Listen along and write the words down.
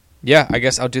Yeah, I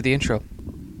guess I'll do the intro.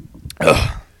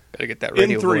 Ugh, gotta get that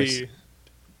radio In 3. voice.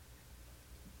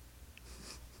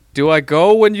 Do I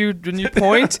go when you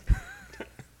point?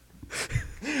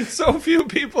 So few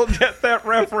people get that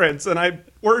reference, and I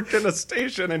worked in a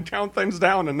station and count things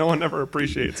down, and no one ever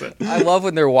appreciates it. I love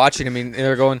when they're watching. I mean,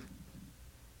 they're going.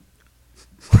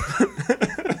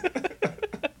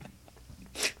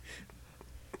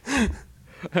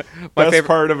 Best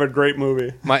part of a great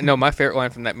movie. My favorite line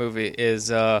from that movie is,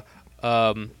 "Are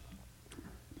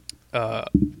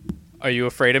you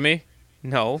afraid of me?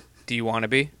 No. Do you want to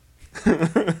be?"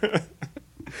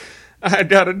 I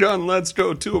got a gun. Let's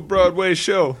go to a Broadway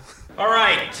show. All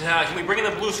right, can we bring in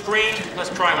the blue screen? Let's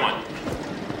try one.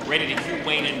 Ready to cue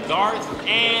Wayne and Garth,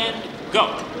 and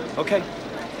go. Okay.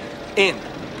 In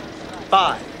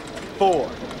 5, 4,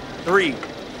 3.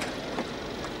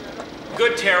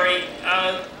 Good, Terry.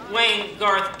 Wayne,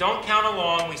 Garth, don't count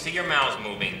along. We see your mouths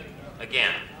moving.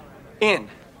 Again. In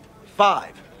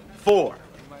 5, 4,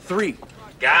 3.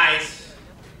 Guys,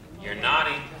 you're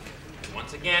nodding.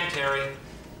 Once again, Terry.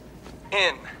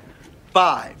 In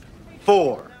 5,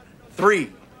 4,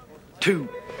 3, 2.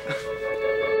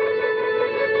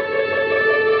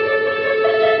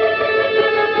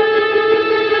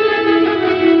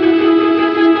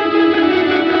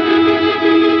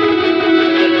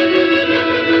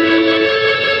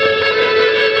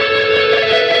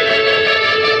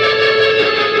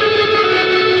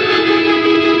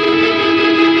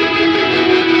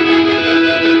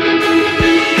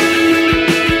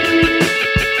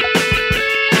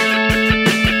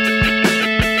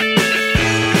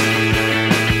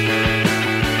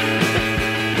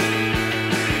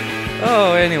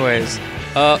 Anyways,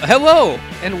 hello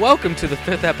and welcome to the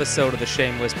 5th episode of the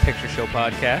Shameless Picture Show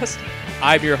podcast.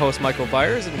 I'm your host, Michael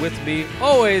Byers, and with me,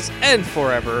 always and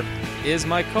forever, is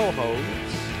my co-host,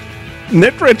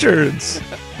 Nick Richards.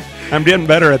 I'm getting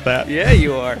better at that. Yeah,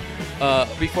 you are.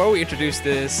 Before we introduce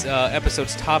this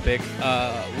episode's topic,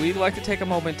 we'd like to take a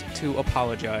moment to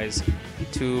apologize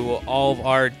to all of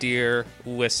our dear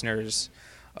listeners,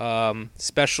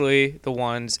 especially the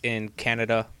ones in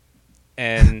Canada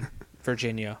and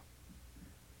Virginia,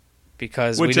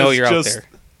 because we know you're out there.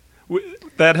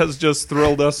 That has just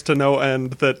thrilled us to no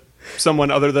end that someone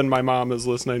other than my mom is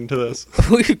listening to this.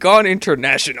 We've gone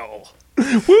international.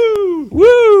 Woo!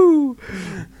 Woo!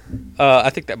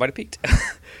 I think that might have peaked.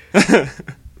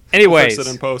 Anyways, Fix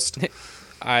it in post.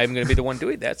 I'm going to be the one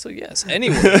doing that, so yes.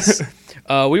 Anyways,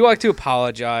 we would like to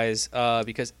apologize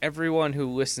because everyone who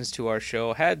listens to our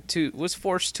show was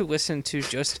forced to listen to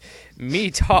just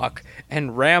me talk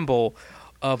and ramble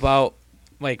about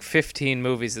like 15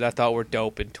 movies that I thought were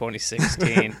dope in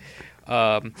 2016.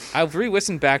 I've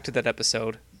re-listened back to that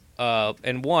episode,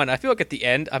 and I feel like at the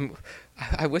end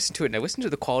I listened to it and I listened to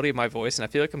the quality of my voice, and I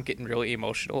feel like I'm getting really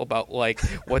emotional about like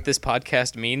what this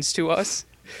podcast means to us.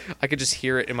 I could just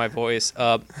hear it in my voice.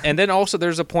 And then also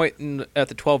there's a point at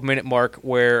the 12-minute mark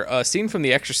where a scene from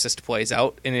The Exorcist plays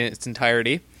out in its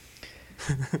entirety.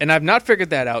 And I've not figured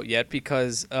that out yet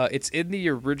because it's in the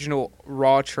original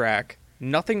raw track.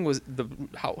 The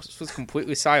house was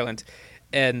completely silent.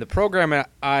 And the program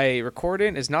I record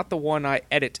in is not the one I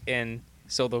edit in.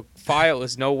 So the file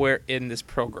is nowhere in this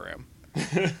program.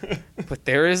 But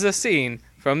there is a scene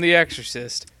from The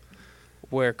Exorcist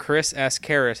where Chris asks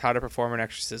Karras how to perform an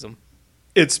exorcism.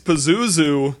 It's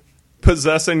Pazuzu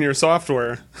possessing your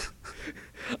software.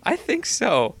 I think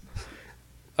so.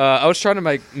 I was trying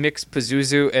to mix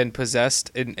Pazuzu and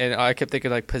possessed, and I kept thinking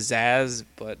like pizzazz,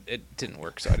 but it didn't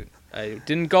work, so I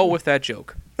didn't go with that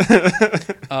joke.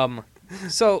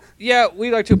 So yeah,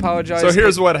 we'd like to apologize. So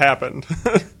here's what happened.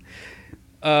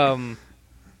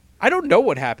 I don't know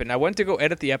what happened. I went to go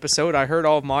edit the episode. I heard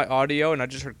all of my audio, and I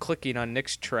just heard clicking on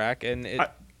Nick's track, and it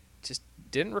just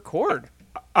didn't record.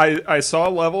 I saw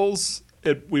levels.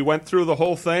 We went through the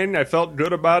whole thing. I felt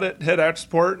good about it. Hit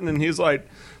export, and then he's like,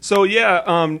 "So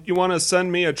yeah, you want to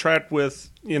send me a track with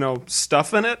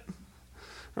stuff in it?"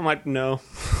 I'm like, "No,"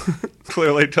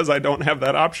 clearly because I don't have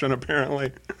that option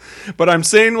apparently. But I'm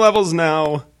seeing levels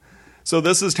now, so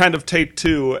this is kind of take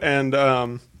 2,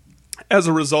 and as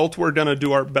a result, we're going to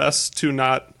do our best to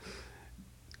not,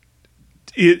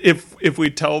 if we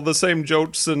tell the same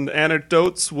jokes and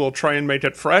anecdotes, we'll try and make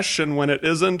it fresh, and when it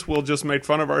isn't, we'll just make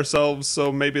fun of ourselves,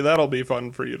 so maybe that'll be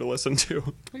fun for you to listen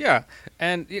to. Yeah,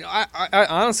 and I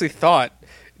honestly thought,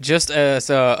 just as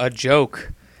a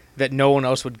joke, that no one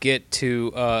else would get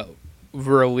to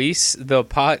release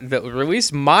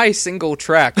release my single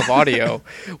track of audio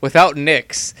without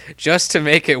Nick's, just to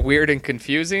make it weird and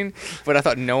confusing, but I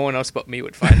thought no one else but me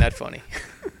would find that funny.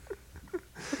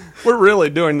 We're really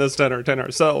doing this to entertain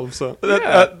ourselves. So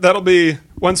that'll be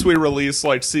once we release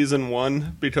like season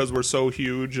 1, because we're so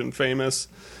huge and famous.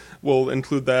 We'll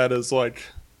include that as like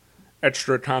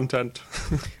extra content.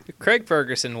 Craig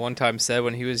Ferguson one time said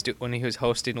when he was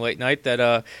hosting late night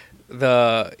that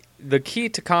the key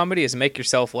to comedy is make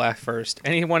yourself laugh first.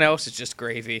 Anyone else is just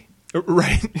gravy.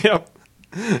 Right. Yep.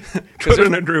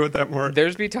 Couldn't agree with that more.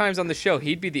 There's be times on the show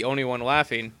he'd be the only one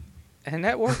laughing, and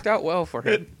that worked out well for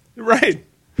him. Right.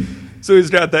 So he's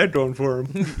got that going for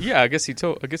him. Yeah, I guess he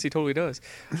totally does.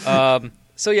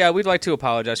 So yeah, we'd like to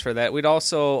apologize for that. We'd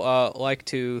also like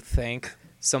to thank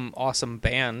some awesome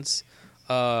bands.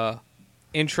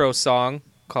 Intro song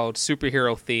called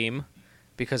Superhero Theme,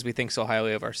 because we think so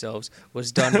highly of ourselves,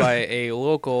 was done by a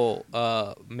local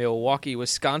Milwaukee,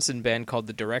 Wisconsin band called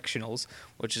The Directionals,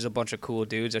 which is a bunch of cool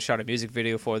dudes. I shot a music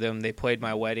video for them. They played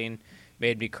my wedding,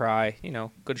 made me cry.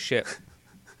 Good shit.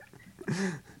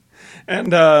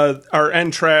 And our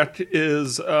end track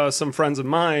is some friends of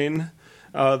mine.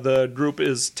 The group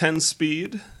is 10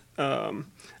 Speed,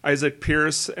 Isaac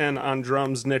Pierce, and on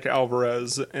drums, Nick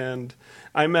Alvarez. And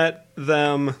I met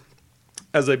them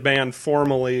as a band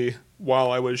formally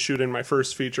while I was shooting my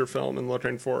first feature film and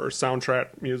looking for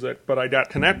soundtrack music. But I got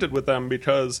connected with them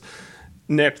because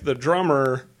Nick, the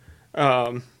drummer,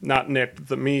 not Nick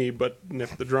the me, but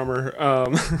Nick the drummer,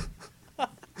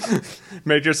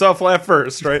 make yourself laugh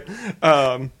first, right?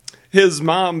 His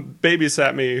mom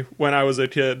babysat me when I was a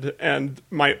kid, and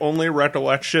my only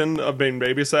recollection of being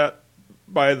babysat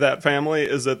by that family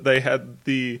is that they had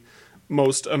the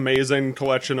most amazing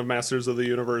collection of Masters of the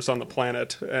Universe on the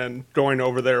planet, and going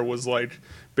over there was like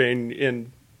being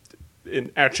in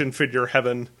action figure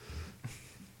heaven.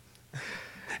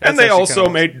 And they also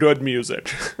made good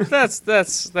music.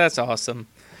 That's awesome.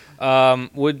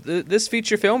 Would this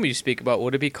feature film you speak about,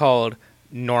 would it be called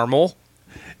Normal?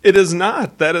 It is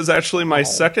not. That is actually my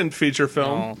second feature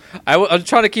film. No. I'm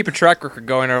trying to keep a track record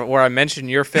going where I mention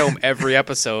your film every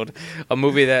episode. A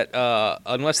movie that,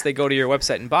 unless they go to your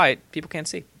website and buy it, people can't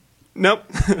see. Nope.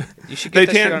 You should get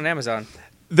that shit on Amazon.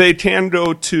 They can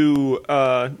go to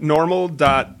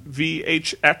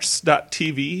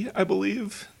normal.vhx.tv, I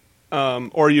believe.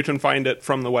 Or you can find it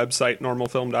from the website,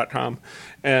 normalfilm.com.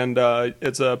 And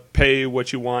it's a pay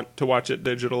what you want to watch it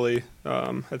digitally.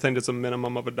 I think it's a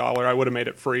minimum of $1. I would have made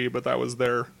it free, but that was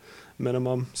their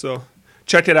minimum. So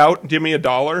check it out. Give me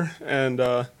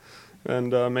 $1,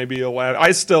 and maybe you'll laugh.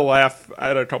 I still laugh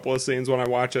at a couple of scenes when I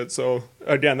watch it. So,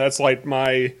 again, that's like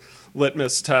my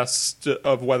litmus test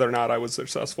of whether or not I was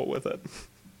successful with it.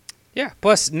 Yeah,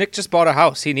 plus Nick just bought a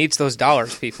house. He needs those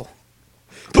dollars, people.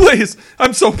 Please,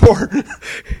 I'm so poor.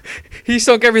 He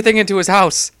sunk everything into his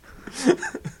house.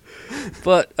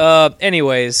 But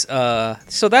anyways,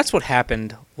 so that's what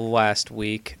happened last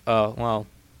week. Couple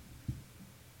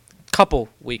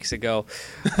weeks ago.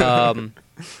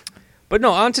 But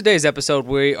no, on today's episode,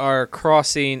 we are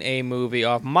crossing a movie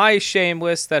off my shame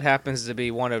list that happens to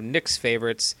be one of Nick's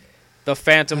favorites, The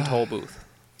Phantom Toll Booth.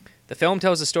 The film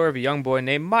tells the story of a young boy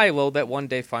named Milo that one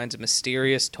day finds a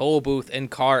mysterious toll booth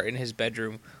and car in his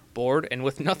bedroom. Bored and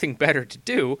with nothing better to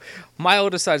do, Milo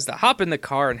decides to hop in the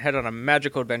car and head on a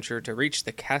magical adventure to reach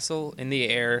the castle in the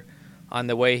air. On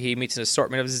the way, he meets an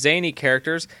assortment of zany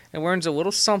characters and learns a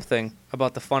little something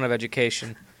about the fun of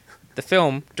education. The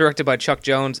film, directed by Chuck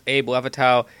Jones, Abe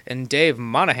Levitow, and Dave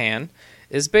Monahan,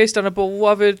 is based on a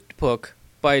beloved book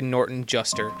by Norton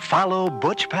Juster. Follow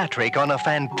Butch Patrick on a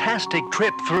fantastic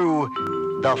trip through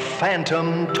the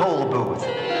Phantom Toll Booth,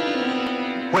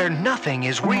 where nothing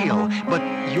is real but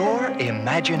your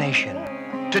imagination.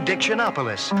 To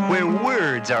Dictionopolis, where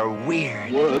words are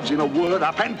weird. Words in a word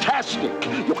are fantastic.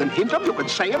 You can hint them, you can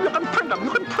say them, you can print them, you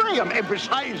can pray them,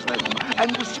 emphasize them,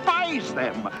 and despise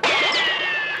them.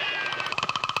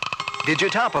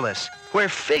 Digitopolis, where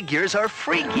figures are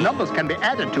freaky. Numbers can be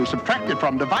added to, subtracted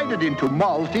from, divided into,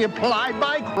 multiplied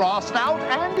by, crossed out,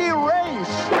 and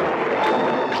erased.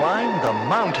 Climb the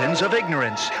mountains of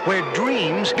ignorance, where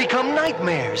dreams become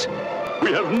nightmares.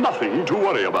 We have nothing to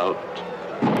worry about.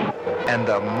 And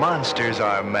the monsters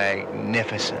are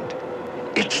magnificent.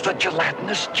 It's the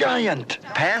gelatinous giant.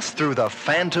 Pass through the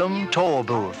Phantom Toll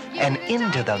Booth and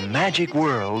into the magic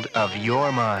world of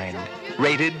your mind.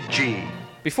 Rated G.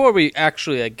 Before we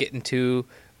actually get into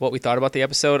what we thought about the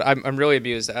episode, I'm really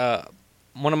amused.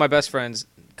 One of my best friends,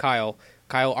 Kyle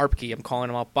Arpke, I'm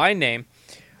calling him out by name.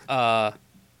 We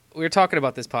were talking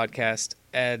about this podcast,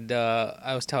 and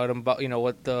I was telling him about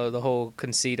what the whole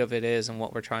conceit of it is and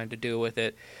what we're trying to do with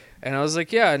it. And I was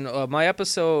like, yeah, and our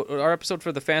episode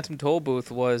for the Phantom Toll Booth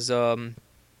was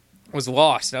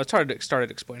Lost. And I started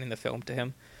explaining the film to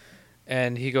him,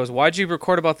 and he goes, "Why'd you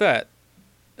record about that?"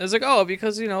 I was like, oh,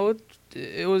 because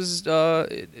it was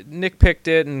Nick picked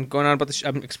it and going on about the.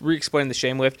 I'm re-explaining the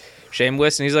shame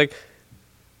list, and he's like,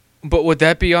 but would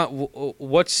that be on?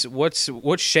 What's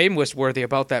shame list worthy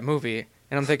about that movie?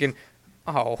 And I'm thinking,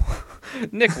 oh,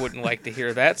 Nick wouldn't like to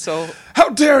hear that. So how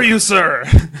dare you, sir?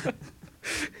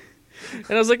 And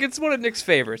I was like, it's one of Nick's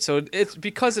favorites. So it's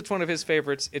because it's one of his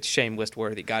favorites. It's shame list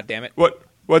worthy. God damn it.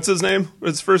 What's his name?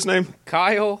 What's his first name?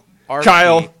 Kyle. R.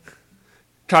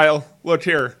 Kyle, look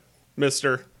here,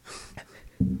 Mister.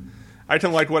 I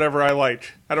can like whatever I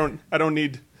like. I don't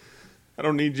need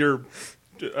your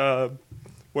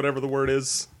whatever the word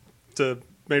is to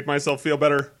make myself feel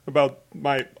better about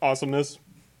my awesomeness.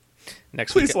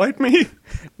 Please like me.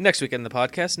 Next week in the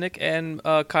podcast, Nick and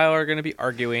Kyle are going to be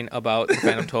arguing about the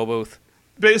Phantom Tollbooth.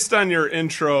 Based on your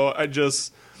intro,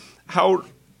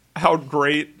 how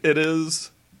great it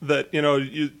is that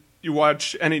you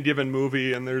watch any given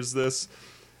movie and there's this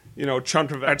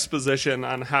chunk of exposition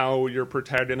on how your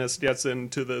protagonist gets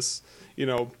into this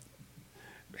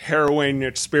harrowing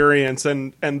experience,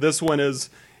 and this one is.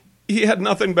 He had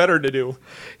nothing better to do.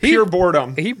 Pure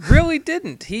boredom. He really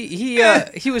didn't. He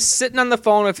was sitting on the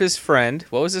phone with his friend.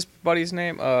 What was his buddy's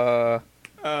name? Hold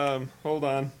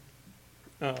on.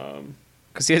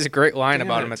 Because he has a great line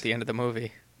about him at the end of the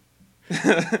movie.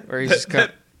 Where he's just kind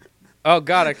of, oh,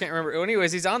 God, I can't remember.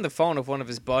 Anyways, he's on the phone with one of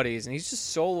his buddies, and he's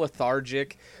just so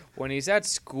lethargic. When he's at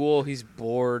school, he's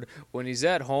bored. When he's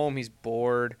at home, he's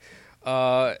bored.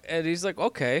 And he's like,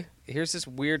 okay, here's this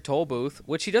weird toll booth,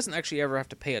 which he doesn't actually ever have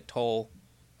to pay a toll.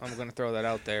 I'm going to throw that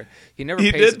out there. He never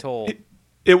pays a toll.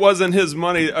 It wasn't his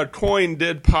money. A coin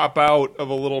did pop out of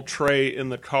a little tray in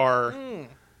the car.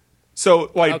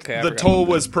 So, the toll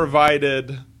was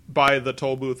provided by the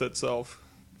toll booth itself.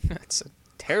 That's a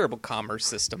terrible commerce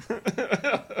system.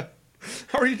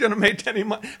 How are you going to make any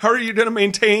money? How are you going to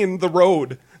maintain the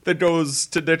road that goes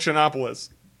to Ditchinopolis?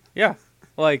 Yeah,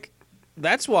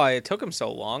 that's why it took him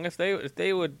so long. If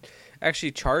they would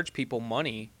actually charge people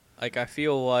money, I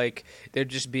feel like they'd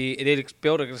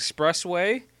build an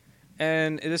expressway,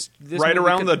 and this right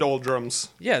around the doldrums.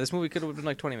 Yeah, this movie could have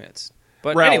been 20 minutes.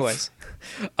 But Ralph. anyways,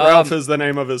 Ralph is the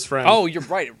name of his friend. Oh, you're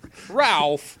right,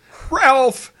 Ralph.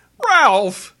 Ralph.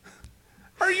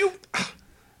 Are you?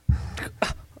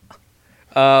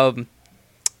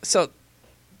 So,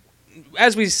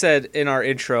 as we said in our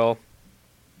intro,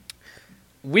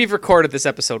 we've recorded this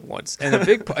episode once, and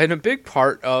a big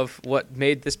part of what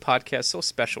made this podcast so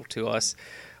special to us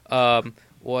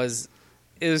was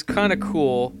it was kind of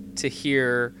cool to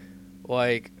hear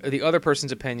the other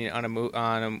person's opinion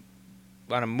on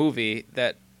a movie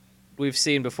that we've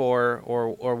seen before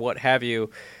or what have you.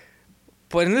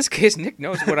 But in this case, Nick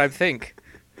knows what I think.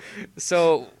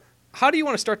 So, how do you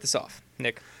want to start this off,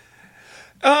 Nick?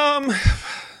 I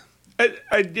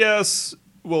guess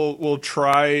we'll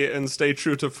try and stay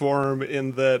true to form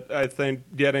in that I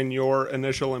think getting your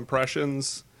initial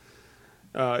impressions,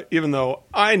 even though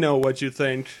I know what you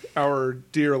think, our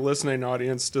dear listening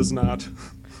audience does not.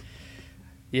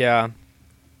 Yeah.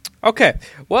 Okay.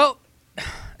 Well,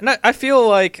 and I feel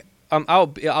like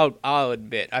I'll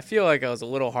admit I feel like I was a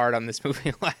little hard on this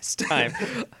movie last time.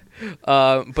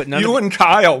 But and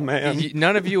Kyle, man.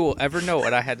 None of you will ever know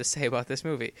what I had to say about this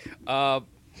movie.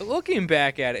 Looking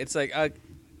back at it, it's I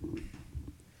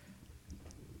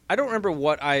don't remember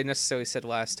what I necessarily said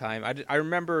last time. I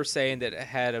remember saying that it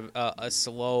had a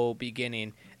slow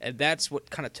beginning, and that's what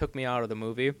kind of took me out of the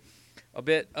movie a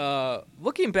bit.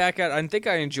 Looking back at it, I think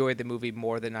I enjoyed the movie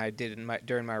more than I did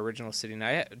during my original sitting.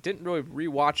 I didn't really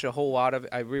rewatch a whole lot of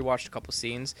it. I rewatched a couple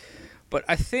scenes, but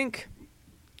I think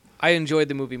I enjoyed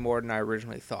the movie more than I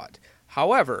originally thought.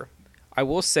 However, I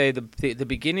will say the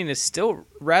beginning is still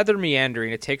rather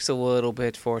meandering. It takes a little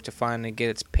bit for it to finally get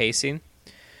its pacing.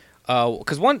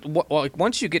 Because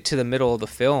once you get to the middle of the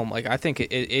film, I think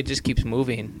it just keeps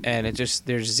moving, and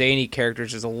there's zany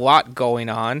characters. There's a lot going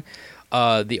on.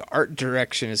 The art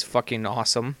direction is fucking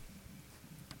awesome.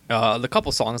 The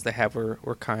couple songs they have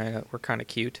were kind of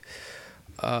cute.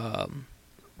 Had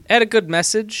a good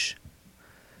message.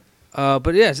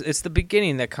 But yes, it's the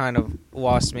beginning that kind of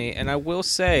lost me, and I will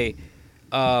say,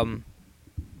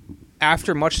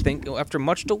 after much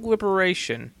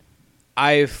deliberation,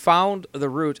 I found the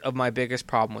root of my biggest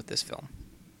problem with this film.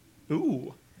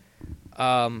 Ooh.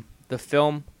 The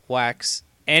film lacks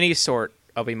any sort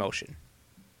of emotion.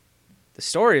 The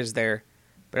story is there,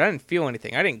 but I didn't feel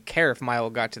anything. I didn't care if Milo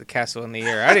got to the castle in the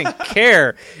air. I didn't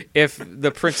care if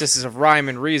the princesses of Rhyme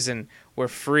and Reason were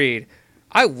freed.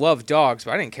 I love dogs,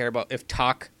 but I didn't care about if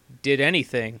Talk did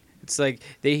anything. It's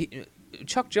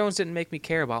Chuck Jones didn't make me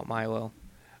care about Milo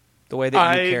the way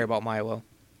that you care about Milo.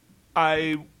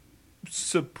 I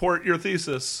support your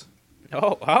thesis.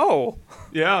 Oh,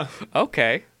 Yeah.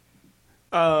 okay.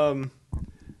 No,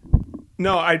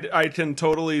 I can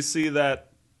totally see that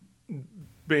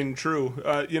being true.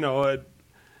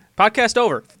 Podcast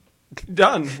over.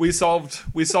 Done. We solved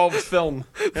film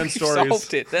and We stories.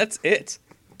 solved it. That's it.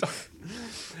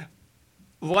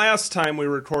 Last time we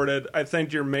recorded, I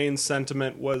think your main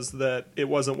sentiment was that it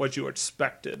wasn't what you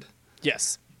expected.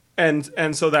 Yes.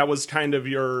 And so that was kind of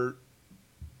your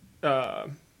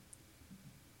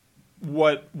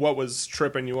what was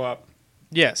tripping you up.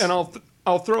 Yes. And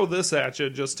I'll throw this at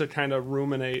you just to kind of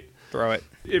ruminate. throw it.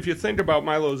 If you think about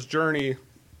Milo's journey,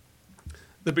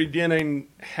 the beginning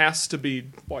has to be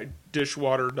like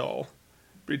dishwater dull,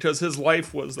 because his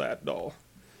life was that dull.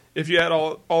 If you had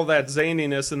all that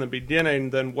zaniness in the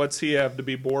beginning, then what's he have to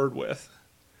be bored with?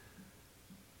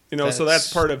 So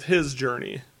that's part of his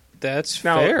journey. That's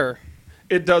Now, fair.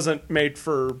 It doesn't make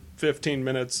for 15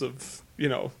 minutes of,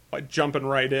 like jumping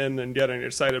right in and getting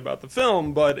excited about the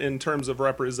film, but in terms of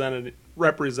representing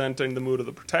the mood of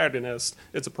the protagonist,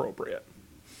 it's appropriate.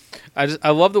 I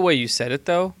love the way you said it,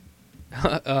 though.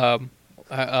 I'm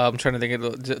trying to think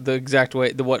of the exact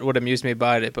way, what amused me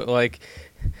about it, but like,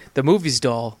 the movie's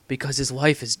dull because his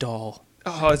life is dull.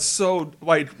 Oh, it's so,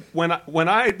 like, when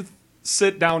I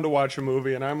sit down to watch a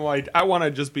movie and I'm like, I want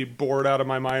to just be bored out of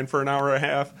my mind for an hour and a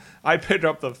half, I pick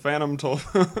up the Phantom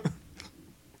Tollbooth.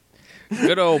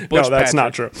 Good old Butch No, that's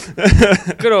Patrick. not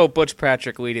true. Good old Butch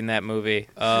Patrick leading that movie.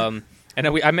 And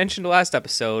I mentioned last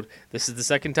episode, this is the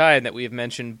second time that we have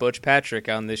mentioned Butch Patrick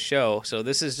on this show, so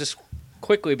this is just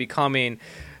quickly becoming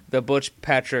the Butch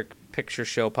Patrick Picture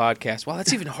Show podcast. Wow,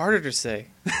 that's even harder to say.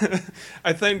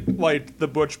 I think, like, the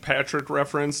Butch Patrick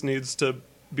reference needs to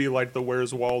be like the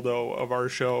Where's Waldo of our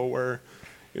show, where,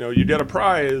 you get a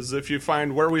prize if you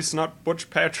find where we snuck Butch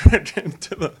Patrick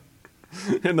into the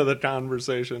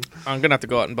conversation. I'm gonna have to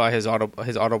go out and buy his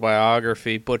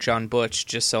autobiography, Butch on Butch,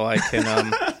 just so I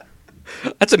can.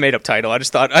 That's a made up title. I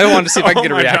just thought I wanted to see if I can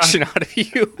get a reaction out of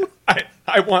you.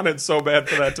 I wanted so bad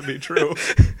for that to be true.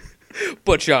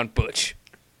 Butch on Butch,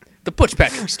 the Butch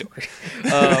Patrick story.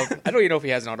 I don't even know if he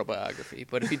has an autobiography,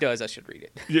 but if he does, I should read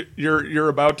it. You're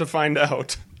about to find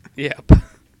out. Yep.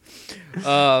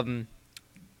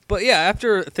 But yeah,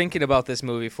 after thinking about this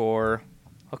movie for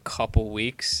a couple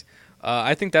weeks,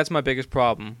 I think that's my biggest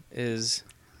problem is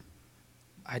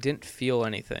I didn't feel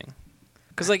anything.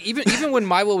 Because like even when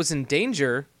Milo was in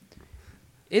danger,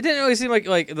 it didn't really seem like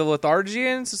the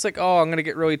Lethargians. It's like, oh, I'm gonna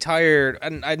get really tired,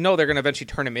 and I know they're gonna eventually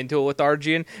turn him into a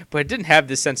Lethargian, but it didn't have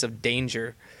this sense of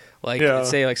danger. Like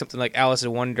say like something like Alice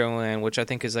in Wonderland, which I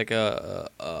think is like a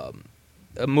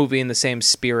movie in the same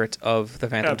spirit of the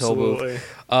Phantom Tollbooth.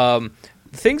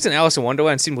 The things in Alice in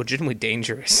Wonderland seem legitimately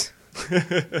dangerous.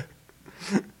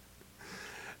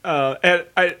 And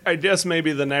I guess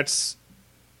maybe the next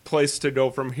place to go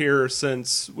from here,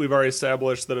 since we've already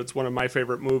established that it's one of my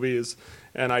favorite movies,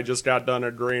 and I just got done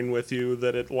agreeing with you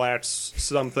that it lacks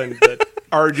something that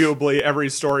arguably every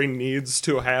story needs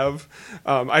to have.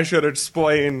 I should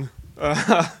explain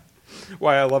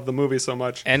why I love the movie so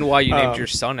much. And why you named your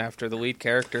son after the lead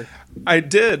character. I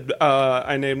did.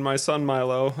 I named my son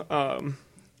Milo.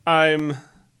 I'm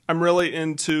really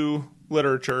into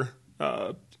literature.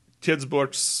 Kids'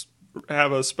 books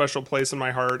have a special place in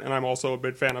my heart, and I'm also a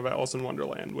big fan of Alice in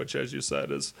Wonderland, which, as you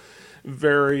said, is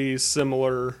very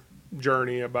similar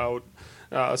journey about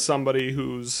somebody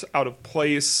who's out of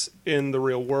place in the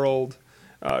real world,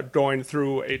 going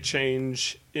through a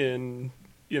change in,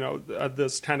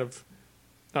 this kind of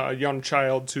young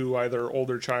child to either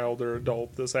older child or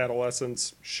adult, this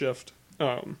adolescence shift.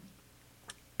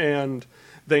 And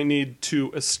they need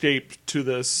to escape to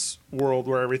this world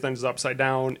where everything's upside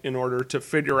down in order to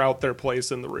figure out their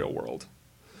place in the real world.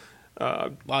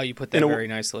 Wow, you put that very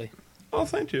nicely. Oh,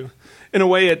 thank you. In a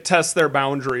way, it tests their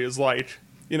boundaries, like,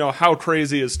 how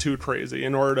crazy is too crazy,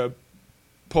 in order to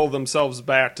pull themselves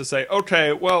back to say,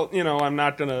 okay, well, I'm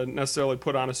not going to necessarily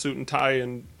put on a suit and tie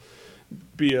and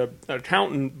be an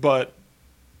accountant, but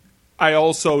I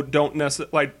also don't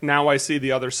necessarily, like, now I see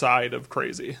the other side of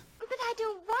crazy. But I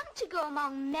don't want to go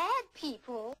among mad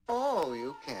people. Oh,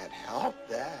 you can't help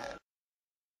that.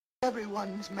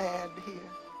 Everyone's mad here.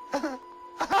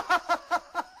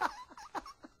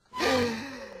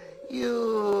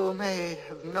 You may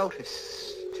have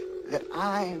noticed that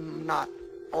I'm not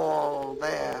all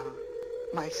there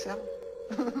myself.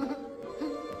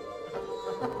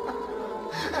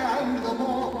 And the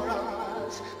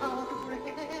morals outbreak.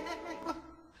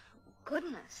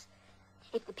 Goodness.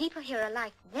 If the people here are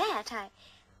like that,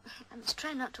 I must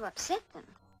try not to upset them.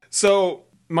 So,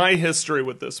 my history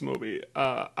with this movie,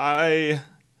 I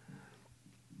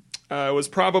I was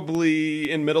probably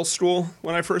in middle school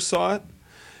when I first saw it.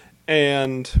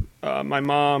 And my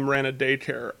mom ran a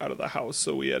daycare out of the house,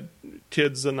 so we had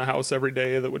kids in the house every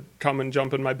day that would come and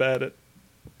jump in my bed at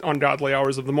ungodly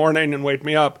hours of the morning and wake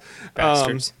me up.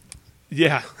 Bastards.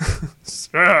 Yeah.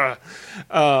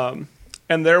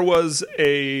 And there was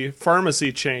a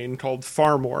pharmacy chain called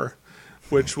Farmore,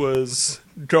 which was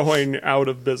going out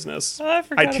of business. I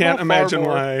forgot I can't about imagine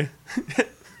Farmore. why.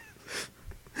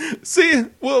 See,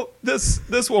 well,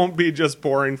 this won't be just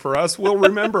boring for us. We'll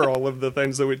remember all of the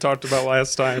things that we talked about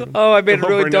last time. Oh, I made a It'll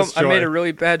really bring dumb. us I made joy. a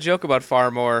really bad joke about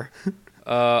Farmore.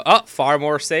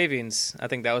 Farmore Savings. I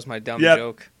think that was my dumb Yep.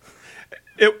 joke.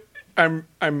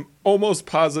 I'm almost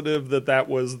positive that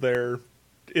was their,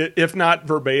 if not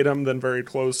verbatim, then very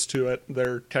close to it.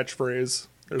 Their catchphrase.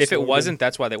 Their If it slogan. wasn't,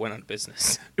 that's why they went out of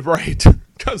business. right,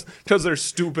 because they're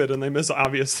stupid and they miss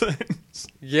obvious things.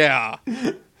 Yeah.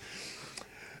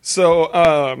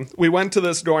 So we went to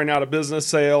this going out of business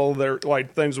sale. There,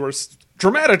 like, things were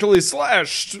dramatically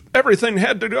slashed. Everything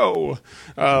had to go,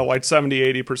 like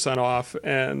 70-80% off.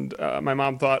 And my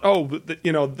mom thought,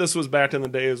 this was back in the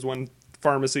days when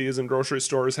pharmacies and grocery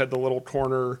stores had the little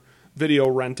corner video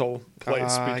rental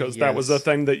place, because that was a yes.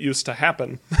 thing that used to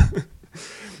happen.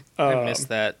 I missed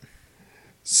that.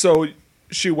 So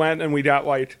she went and we got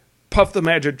like Puff the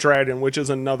Magic Dragon, which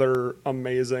is another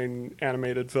amazing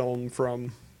animated film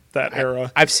from that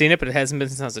era. I've seen it, but it hasn't been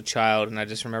since I was a child, and I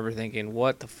just remember thinking,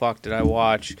 what the fuck did I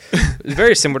watch? It's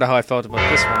very similar to how I felt about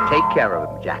this one. Take care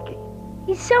of him, Jackie.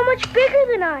 He's so much bigger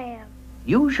than I am.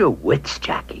 Use your wits,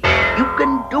 Jackie. You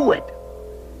can do it.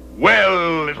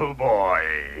 Well, little boy,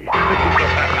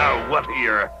 what are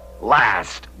your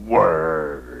last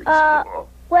words?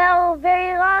 Well,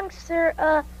 very long, sir.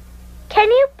 Can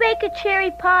you bake a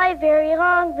cherry pie very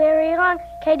long, very long?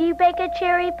 Can you bake a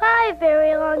cherry pie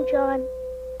very long, John?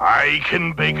 I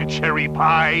can bake a cherry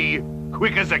pie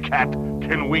quick as a cat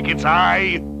can wink its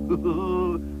eye.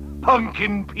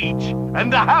 Pumpkin Peach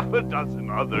and a half a dozen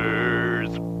others.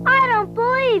 I don't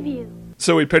believe you.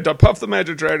 So we picked up Puff the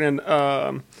Magic Dragon,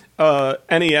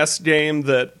 NES game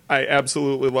that I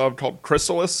absolutely loved called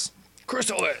Chrysalis,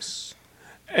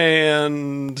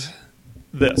 and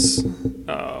this,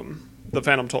 the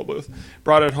Phantom Toll Booth.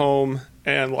 Brought it home,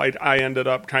 and like I ended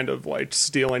up kind of like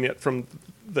stealing it from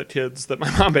the kids that my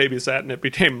mom babysat, and it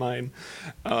became mine.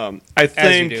 I think,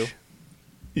 As you do.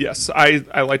 yes,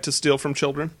 I like to steal from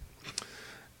children,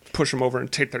 push them over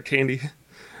and take their candy.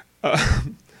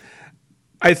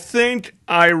 I think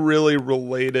I really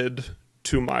related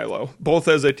to Milo, both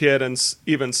as a kid and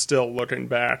even still looking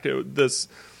back.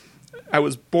 I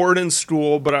was bored in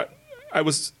school, but I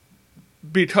was,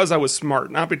 because I was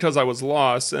smart, not because I was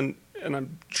lost. And I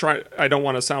don't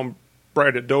want to sound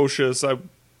braggadocious.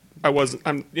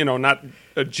 I'm not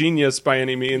a genius by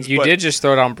any means. You but, did just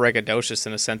throw down braggadocious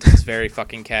in a sentence very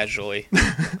fucking casually.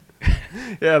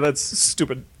 Yeah, that's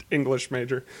stupid English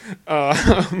major.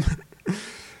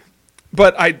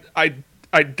 But I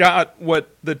got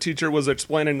what the teacher was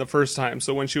explaining the first time.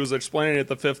 So when she was explaining it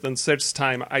the fifth and sixth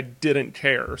time, I didn't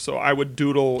care. So I would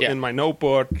doodle in my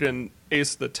notebook and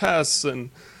ace the tests. And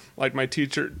like my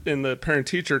teacher in the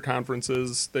parent-teacher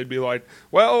conferences, they'd be like,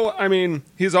 well, I mean,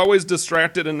 he's always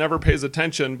distracted and never pays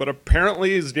attention, but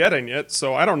apparently he's getting it,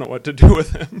 so I don't know what to do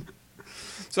with him.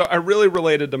 So I really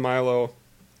related to Milo,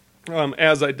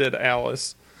 as I did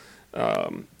Alice.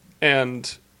 And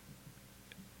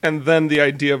then the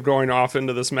idea of going off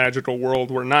into this magical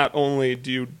world where not only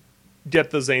do you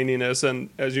get the zaniness and,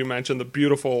 as you mentioned, the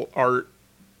beautiful art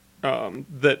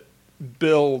that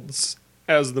builds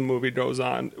as the movie goes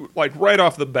on. Like right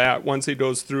off the bat, once he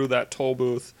goes through that toll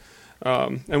booth,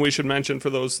 and we should mention for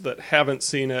those that haven't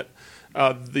seen it,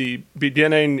 the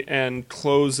beginning and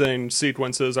closing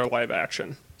sequences are live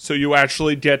action. So you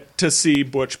actually get to see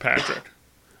Butch Patrick.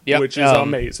 Yep. Which is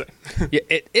amazing. Yeah,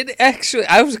 it actually,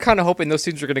 I was kind of hoping those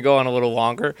scenes were going to go on a little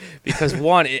longer because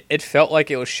one, it felt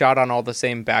like it was shot on all the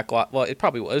same backlot. Well, it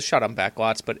probably was shot on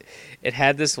backlots, but it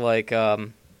had this like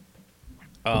the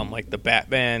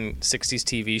Batman '60s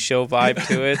TV show vibe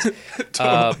to it,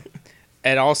 Totally.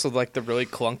 and also like the really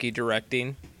clunky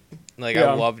directing. Like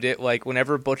I loved it. Like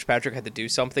whenever Butch Patrick had to do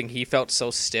something, he felt so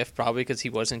stiff, probably because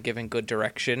he wasn't given good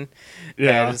direction.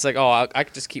 Yeah, and it's like, I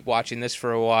could just keep watching this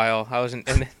for a while. I wasn't,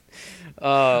 and then,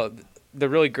 the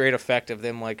really great effect of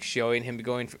them like showing him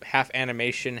going half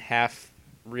animation, half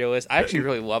realist. I actually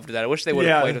really loved that. I wish they would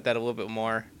have played with that a little bit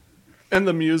more. And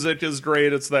the music is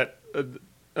great. It's that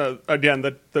again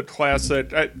the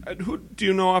classic. Who do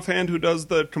you know offhand who does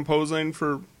the composing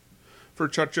for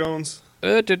Chuck Jones?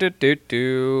 This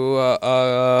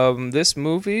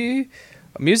movie,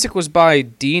 Music was by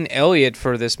Dean Elliott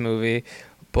for this movie.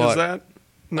 But, is that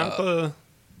not the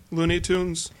Looney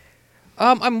Tunes?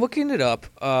 I'm looking it up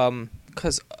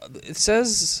because it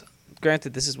says,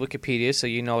 granted, this is Wikipedia, so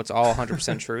you know it's all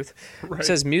 100% truth. Right. It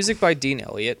says music by Dean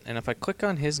Elliott, and if I click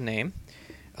on his name,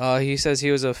 he says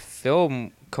he was a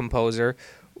film composer.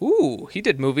 Ooh, he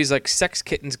did movies like Sex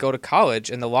Kittens Go to College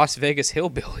and the Las Vegas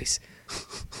Hillbillies.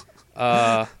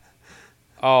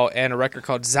 And a record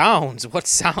called Zounds. What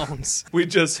Sounds? We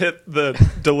just hit the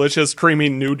delicious, creamy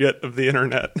nougat of the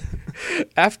internet.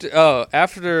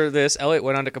 After this, Elliott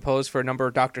went on to compose for a number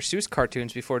of Dr. Seuss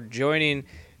cartoons before joining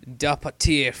Da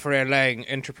Petite Frere Lang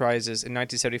Enterprises in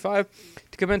 1975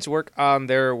 to commence work on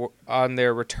their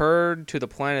Return to the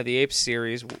Planet of the Apes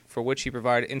series, for which he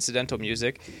provided incidental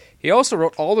music. He also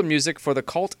wrote all the music for the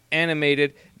cult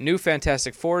animated New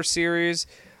Fantastic Four series,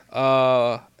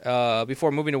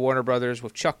 before moving to Warner Brothers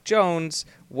with Chuck Jones,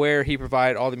 where he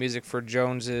provided all the music for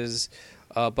Jones's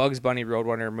Bugs Bunny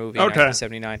Roadrunner movie in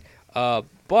 1979.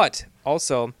 But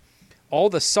also,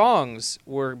 all the songs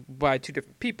were by two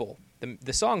different people.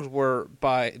 The songs were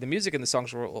by the music in the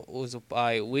songs was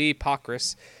by Lee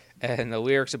Pockris, and the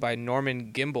lyrics are by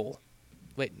Norman Gimbel.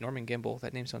 Wait, Norman Gimbel.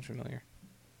 That name sounds familiar.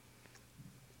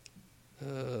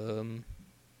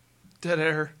 Dead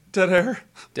air. Phil.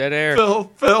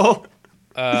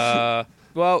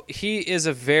 Well, he is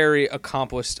a very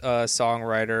accomplished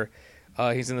songwriter.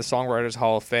 He's in the Songwriters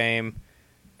Hall of Fame,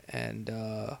 and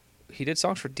he did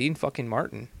songs for Dean fucking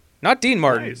Martin. Not Dean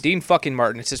Martin. Nice. Dean fucking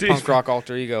Martin. It's his punk rock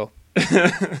alter ego.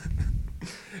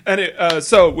 And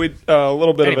so we a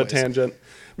little bit of a tangent.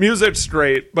 Music's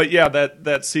great, but yeah,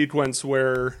 that sequence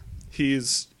where he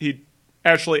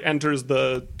actually enters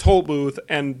the toll booth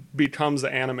and becomes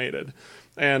animated,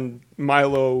 and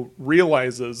Milo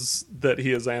realizes that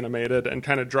he is animated and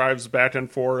kind of drives back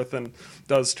and forth and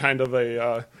does kind of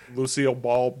a Lucille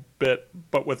Ball bit,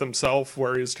 but with himself,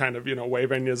 where he's kind of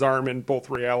waving his arm in both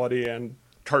reality and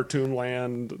cartoon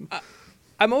land.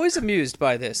 I'm always amused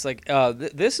by this. Like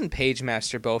this and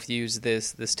Pagemaster both use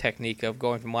this technique of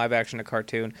going from live action to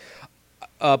cartoon.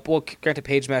 Well, granted,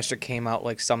 Pagemaster came out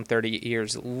like some 30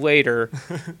 years later,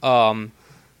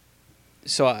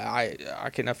 so I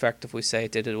can effectively say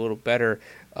it did it a little better.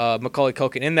 Macaulay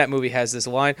Culkin in that movie has this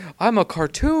line, "I'm a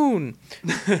cartoon,"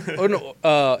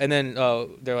 and then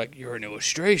they're like, "You're an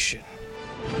illustration."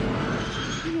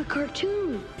 I'm a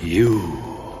cartoon. You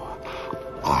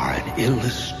are an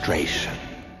illustration.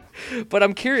 But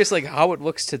I'm curious, like, how it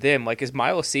looks to them. Like, is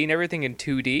Milo seeing everything in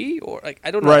 2D? Or, like,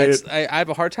 I don't know. Right. I have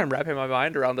a hard time wrapping my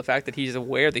mind around the fact that he's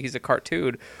aware that he's a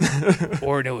cartoon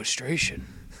or an illustration.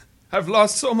 I've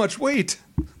lost so much weight.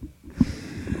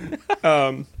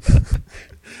 But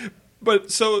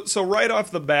so right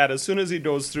off the bat, as soon as he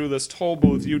goes through this toll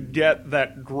booth, you get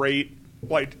that great,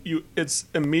 it's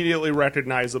immediately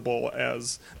recognizable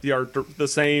as the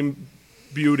same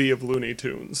beauty of Looney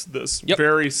Tunes. This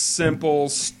very simple,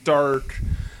 stark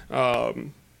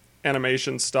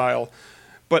animation style.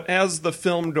 But as the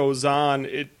film goes on,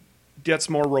 it gets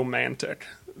more romantic.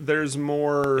 There's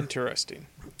more interesting,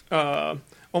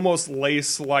 almost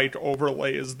lace-like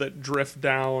overlays that drift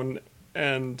down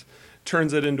and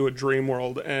turns it into a dream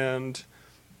world. And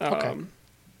the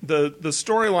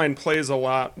storyline plays a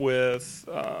lot with,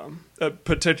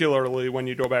 particularly when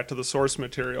you go back to the source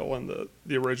material and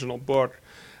the original book,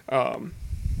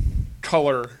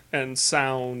 color and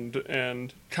sound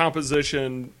and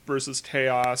composition versus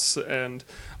chaos and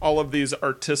all of these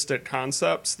artistic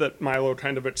concepts that Milo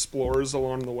kind of explores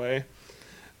along the way.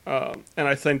 And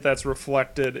I think that's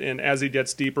reflected in, as he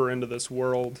gets deeper into this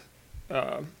world,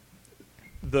 the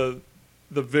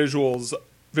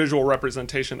visual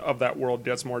representation of that world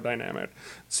gets more dynamic,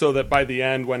 so that by the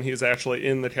end, when he's actually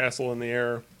in the castle in the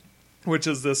air, which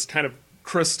is this kind of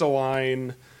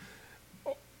crystalline,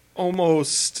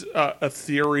 almost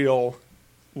ethereal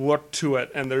look to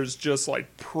it, and there's just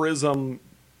like prism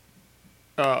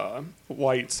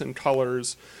lights and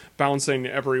colors bouncing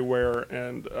everywhere,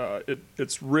 and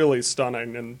it's really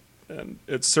stunning, and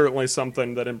it's certainly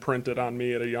something that imprinted on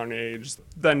me at a young age.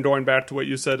 Then going back to what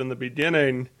you said in the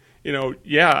beginning,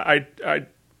 I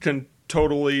can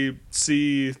totally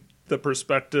see the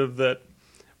perspective that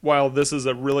while this is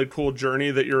a really cool journey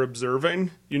that you're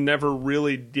observing, you never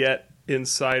really get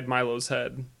inside Milo's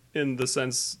head in the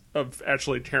sense of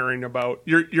actually caring about.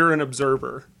 You're an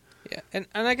observer. Yeah, and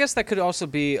I guess that could also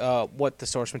be what the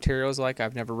source material is like.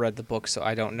 I've never read the book, so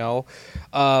I don't know.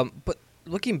 But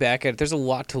looking back at it, there's a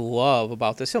lot to love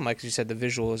about this film. Like you said, the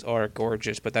visuals are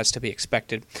gorgeous, but that's to be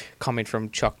expected coming from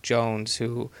Chuck Jones,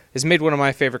 who has made one of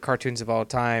my favorite cartoons of all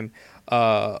time.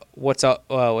 What's Up?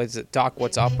 Is it Doc?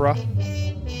 What's Opera?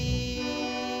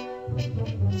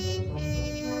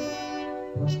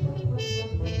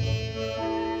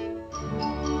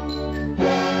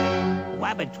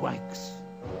 Wabbit-wax.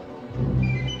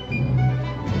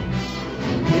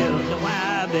 Kill the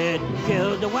wabbit,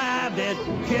 kill the wabbit,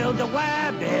 kill the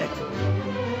wabbit.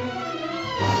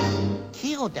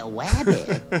 Kill the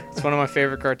wabbit. It's one of my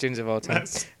favorite cartoons of all time.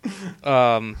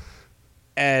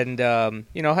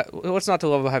 What's not to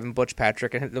love about having Butch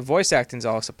Patrick, and the voice acting's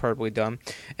all superbly done.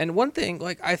 And one thing,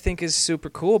 like, I think is super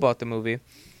cool about the movie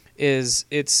is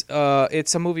it's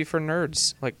a movie for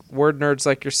nerds, like word nerds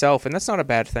like yourself, and that's not a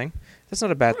bad thing. That's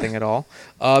not a bad thing at all,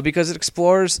 because it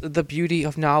explores the beauty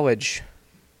of knowledge.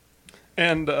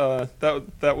 And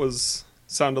that was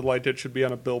sounded like it should be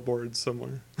on a billboard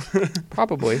somewhere.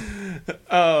 Probably.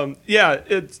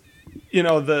 It's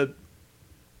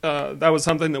that was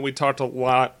something that we talked a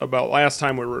lot about last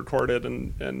time we recorded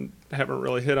and haven't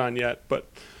really hit on yet. But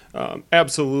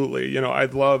absolutely, I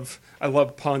love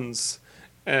puns.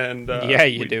 And yeah,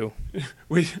 you do.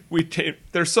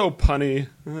 They're so punny.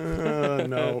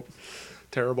 No,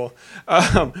 terrible.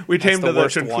 We came to the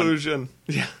conclusion.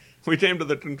 Yeah, we came to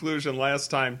the conclusion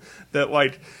last time that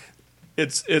like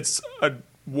it's a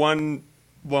one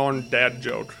long dad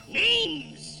joke.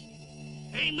 Names.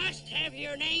 I must have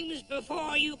your names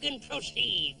before you can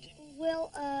proceed.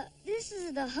 Well, this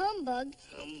is the Humbug.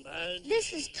 Humbug.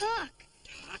 This is Talk.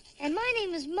 Talk. And my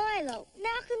name is Milo.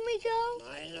 Now can we go?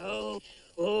 Milo.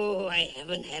 Oh, I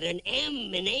haven't had an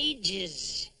M in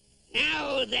ages.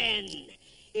 Now then,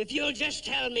 if you'll just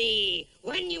tell me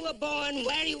when you were born,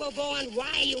 where you were born,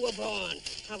 why you were born,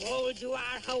 how old you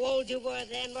are, how old you were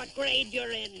then, what grade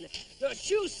you're in, your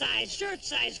shoe size, shirt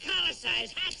size, collar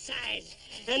size, hat size,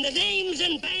 and the names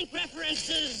and bank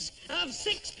references of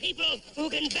 6 people who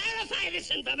can verify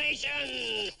this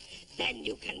information, then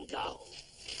you can go.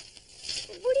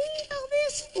 What do you need all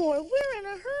this for? We're in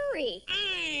a hurry.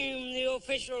 I'm the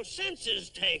official census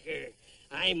taker.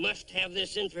 I must have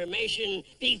this information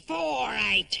before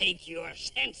I take your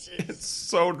census. It's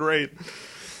so great.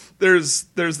 There's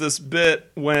this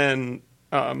bit when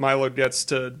Milo gets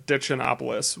to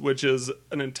Ditchinopolis, which is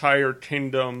an entire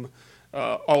kingdom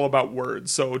all about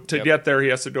words. So to get there, he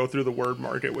has to go through the word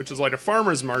market, which is like a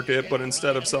farmer's market, but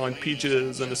instead of selling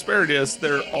peaches and asparagus,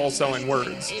 they're all selling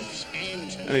words.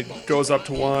 And he goes up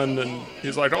to one, and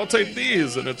he's like, I'll take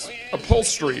these. And it's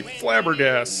upholstery,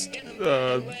 flabbergast,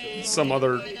 some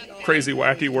other crazy,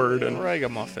 wacky word. And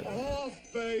ragamuffin.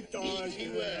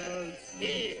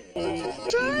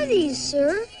 Try these,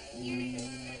 sir.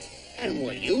 And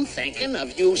were you thinking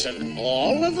of using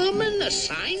all of them in the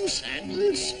same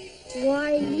sentence?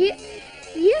 Why,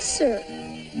 yes, sir.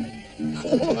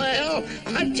 Well,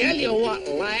 I tell you what,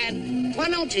 lad. Why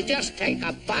don't you just take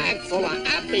a bag full of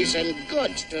appies and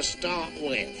goods to start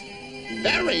with?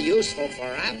 Very useful for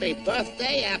happy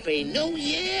birthday, happy new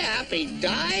year, happy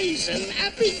days, and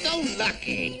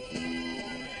happy-go-lucky.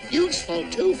 Useful,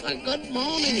 too, for good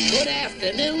morning, good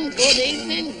afternoon, good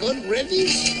evening, good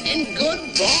riddance, and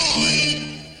goodbye.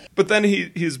 But then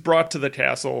he's brought to the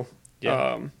castle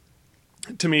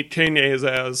to meet King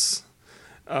Azaz.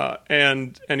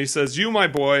 And he says, you, my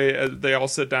boy, they all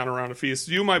sit down around a feast.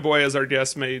 You, my boy, as our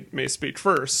guest, may speak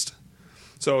first.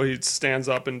 So he stands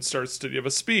up and starts to give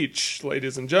a speech.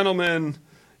 Ladies and gentlemen,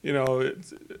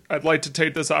 I'd like to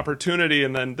take this opportunity.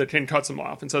 And then the king cuts him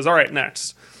off and says, all right,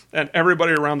 next. And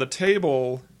everybody around the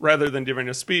table, rather than giving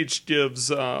a speech,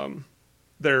 gives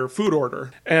their food order.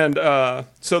 And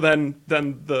so then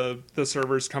the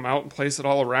servers come out and place it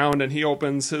all around, and he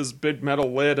opens his big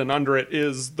metal lid, and under it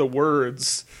is the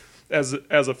words as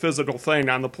a physical thing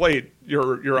on the plate,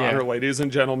 your honor, ladies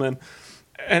and gentlemen.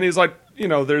 And he's like,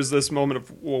 there's this moment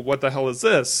of, well, what the hell is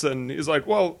this? And he's like,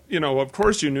 well, of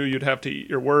course you knew you'd have to eat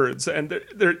your words. And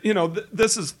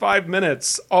this is 5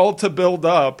 minutes all to build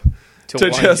up to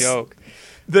one just joke.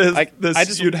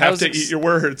 You'd have to eat your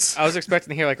words. I was expecting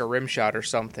to hear like a rim shot or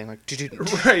something, like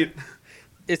right.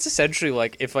 It's essentially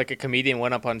like if like a comedian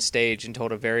went up on stage and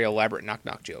told a very elaborate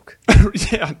knock joke.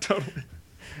 Yeah, totally.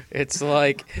 It's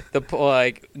like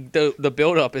the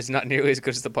build up is not nearly as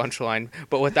good as the punchline,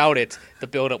 but without it, the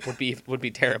build up would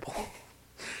be terrible.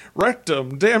 Wrecked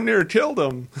him, damn near killed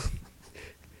him.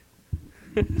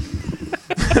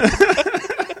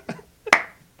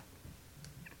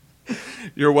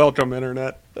 You're welcome,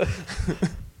 Internet.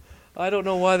 I don't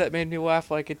know why that made me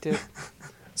laugh like it did.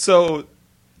 So,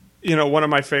 one of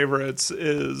my favorites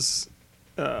is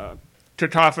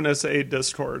Cacophonous A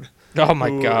Discord. Oh my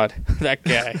God, that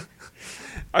guy.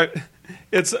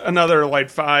 It's another like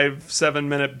 5-7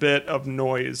 minute bit of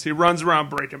noise. He runs around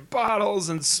breaking bottles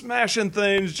and smashing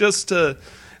things just to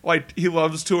like he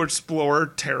loves to explore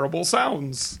terrible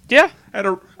sounds. Yeah.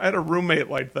 I had a roommate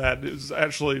like that. He was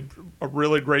actually a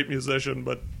really great musician,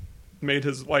 but made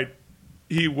his like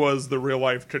he was the real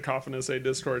life Cacophonous A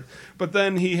Discord. But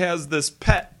then he has this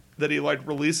pet that he like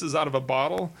releases out of a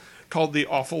bottle called the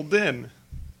Awful Din.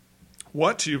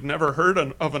 What? You've never heard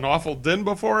of an awful din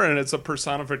before? And it's a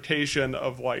personification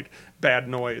of like bad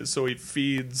noise. So he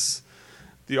feeds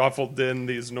the awful din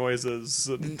these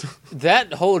noises.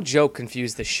 That whole joke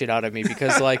confused the shit out of me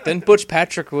because like then Butch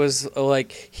Patrick was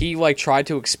like he like tried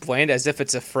to explain it as if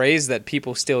it's a phrase that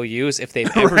people still use if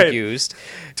they've ever used.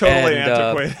 Totally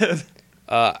antiquated.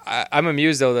 I'm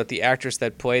amused though that the actress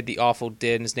that played the awful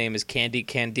din's name is Candy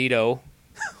Candido.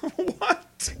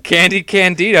 What? Candy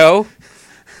Candido.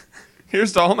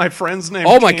 Here's to all my friends' names.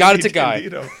 Oh my God, it's a guy.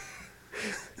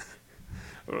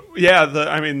 Yeah,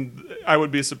 I mean, I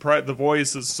would be surprised. The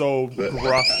voice is so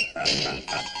gruff.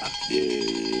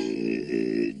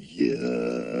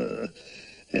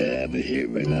 Ever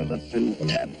hear an elephant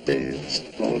tap dance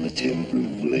on a tin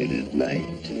roof late at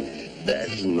night?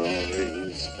 That's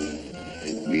noise.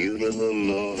 Beautiful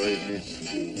noise.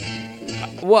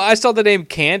 Well, I saw the name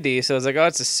Candy, so I was like, oh,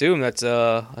 let's assume that's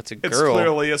a girl. It's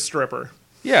clearly a stripper.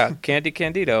 Yeah, Candy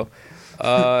Candido.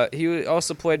 He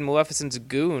also played Maleficent's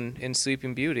goon in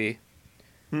Sleeping Beauty.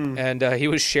 And he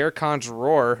was Shere Khan's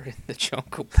roar in the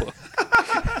Jungle Book.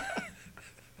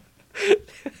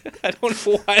 I don't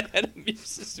know why that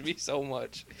amuses me so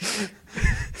much.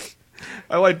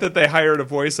 I like that they hired a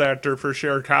voice actor for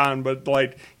Shere Khan, but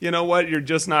like, you know what? You're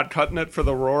just not cutting it for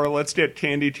the roar. Let's get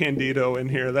Candy Candido in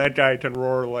here. That guy can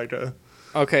roar like a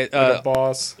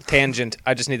boss. Tangent.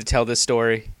 I just need to tell this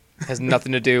story. It has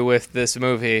nothing to do with this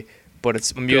movie, but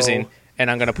it's amusing.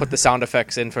 And I'm going to put the sound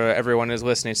effects in for everyone who's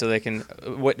listening so they can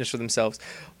witness for themselves.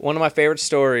 One of my favorite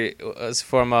stories was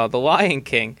from The Lion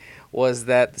King, was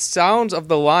that the sounds of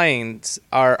the lions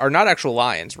are not actual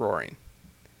lions roaring.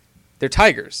 They're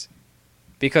tigers.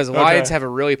 Because lions have a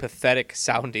really pathetic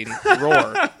sounding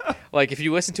roar. Like, if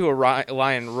you listen to a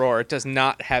lion roar, it does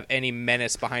not have any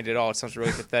menace behind it at all. It sounds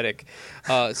really pathetic.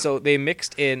 So they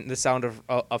mixed in the sound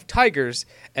of tigers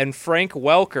and Frank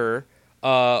Welker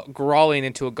growling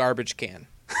into a garbage can.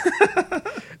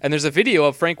 And there's a video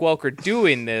of Frank Welker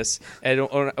doing this, and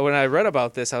when I read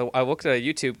about this, I looked at a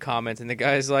YouTube comment, and the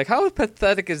guy's like, how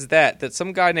pathetic is that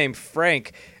some guy named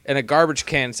Frank in a garbage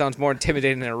can sounds more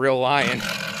intimidating than a real lion?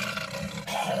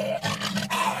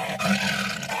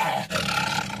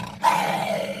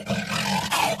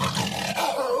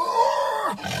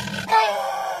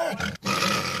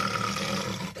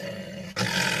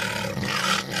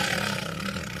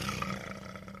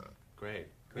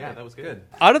 Yeah, that was good.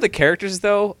 Out of the characters,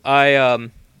 though,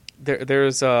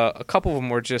 there's a couple of them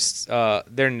were just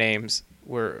their names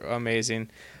were amazing.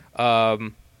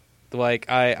 Like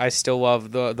I still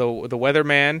love the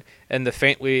Weatherman and the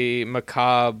faintly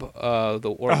macabre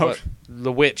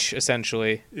the witch,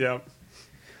 essentially. Yeah.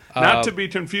 Not to be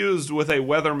confused with a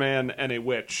weatherman and a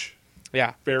witch.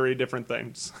 Yeah. Very different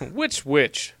things. Which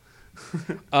witch?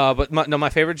 But my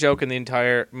favorite joke in the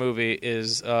entire movie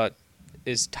is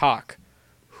Talk,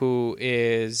 who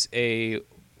is a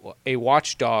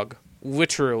watchdog,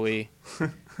 literally,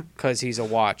 because he's a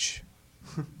watch.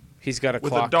 He's got a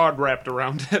clock. With a dog wrapped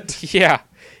around it. Yeah.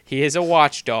 He is a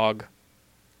watchdog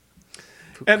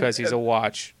because he's a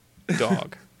watch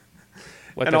dog.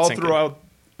 And all throughout,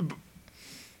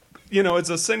 you know,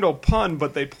 it's a single pun,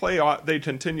 but they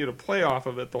continue to play off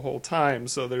of it the whole time.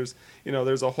 So there's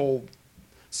a whole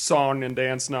song and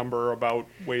dance number about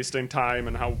wasting time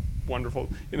and how wonderful,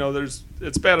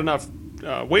 it's bad enough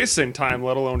wasting time,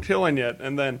 let alone killing it.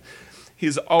 And then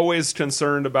he's always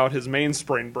concerned about his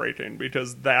mainspring breaking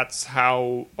because that's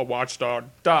how a watchdog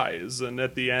dies. And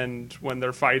at the end, when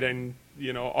they're fighting,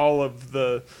 all of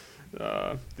the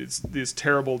these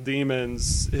terrible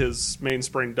demons, his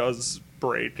mainspring does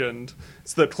break, and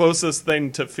it's the closest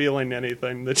thing to feeling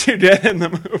anything that you get in the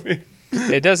movie.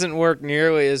 It doesn't work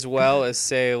nearly as well as,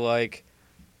 say, like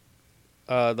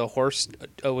the horse.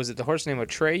 Was it the horse named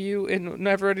Atreyu in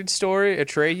Neverending Story?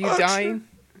 Atreyu dying.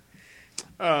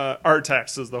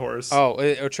 Artax is the horse. Oh,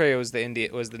 Atreyu was the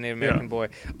Native American boy.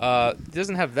 It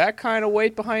doesn't have that kind of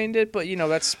weight behind it, but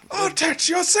that's. Artax,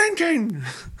 you're sinking.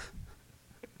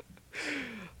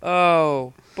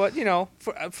 Oh, but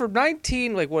for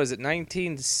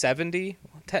 1970?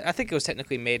 I think it was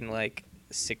technically made in like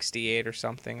 68 or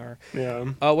something, or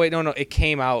oh wait, no, it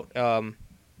came out.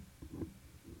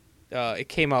 It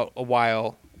came out a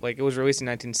while. Like, it was released in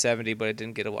 1970, but it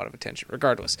didn't get a lot of attention.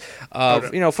 Regardless,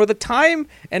 for the time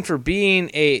and for being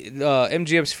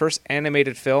MGM's first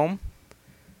animated film,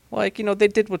 Like, they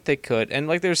did what they could, and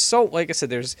like like I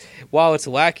said, while it's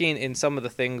lacking in some of the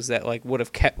things that like would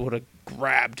have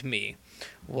grabbed me,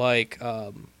 like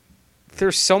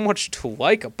there's so much to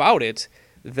like about it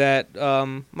that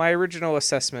my original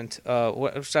assessment,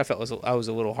 which I felt I was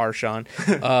a little harsh on,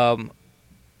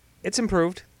 it's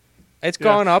improved. It's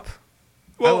gone up.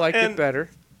 Well, I liked it better.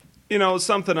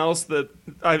 Something else that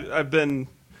I've been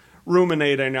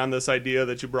ruminating on this idea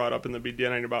that you brought up in the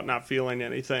beginning about not feeling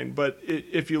anything. But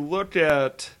if you look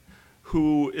at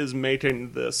who is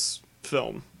making this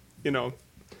film,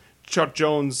 Chuck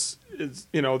Jones is,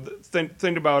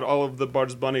 think about all of the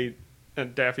Bugs Bunny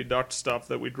and Daffy Duck stuff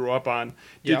that we grew up on.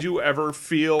 Did you ever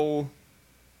feel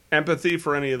empathy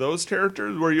for any of those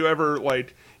characters? Were you ever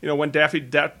like, when Daffy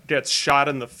Duck gets shot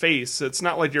in the face, it's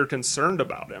not like you're concerned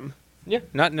about him. Yeah,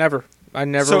 never. I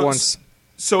never once.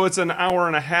 So it's an hour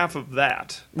and a half of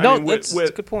that. No, that's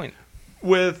a good point.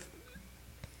 With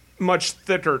much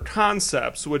thicker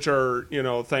concepts, which are,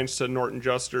 thanks to Norton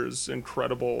Juster's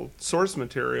incredible source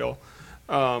material.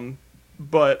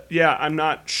 But yeah, I'm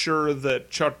not sure that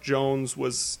Chuck Jones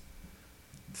was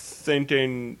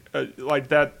thinking like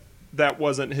that. That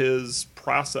wasn't his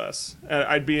process.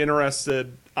 I'd be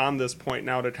interested on this point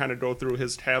now to kind of go through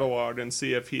his catalog and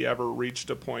see if he ever reached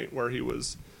a point where he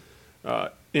was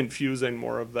infusing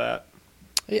more of that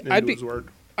into his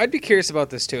work. I'd be curious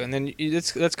about this too, and then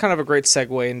that's kind of a great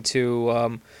segue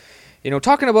into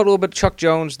talking about a little bit of Chuck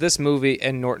Jones, this movie,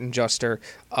 and Norton Juster.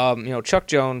 Chuck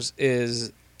Jones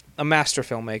is a master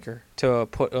filmmaker, to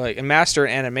put like a master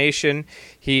in animation.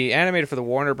 He animated for the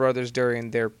Warner Brothers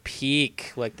during their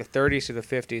peak, like the 30s to the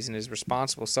 50s, and is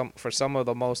responsible for some of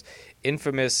the most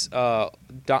infamous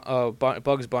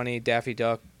Bugs Bunny, Daffy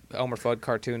Duck, Elmer Fudd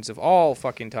cartoons of all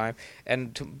fucking time.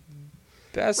 And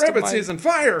Rabbit Season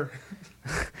Fire.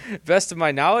 Best of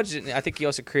my knowledge, I think he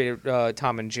also created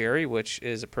Tom and Jerry, which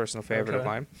is a personal favorite of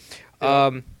mine.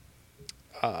 Yeah.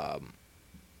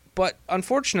 But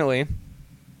unfortunately,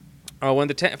 when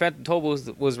the Phantom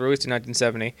Tollbooth was released in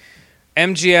 1970,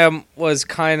 MGM was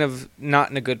kind of not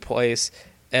in a good place,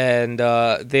 and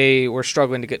they were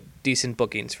struggling to get decent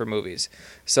bookings for movies.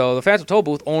 So the Phantom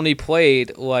Tollbooth only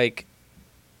played like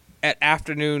at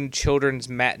afternoon children's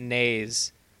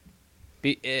matinees,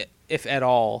 if at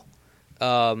all,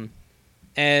 and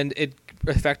it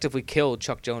effectively killed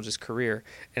Chuck Jones's career.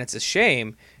 And it's a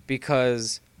shame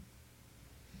because,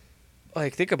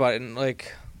 like, think about it, in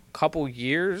like couple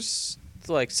years,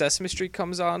 like Sesame Street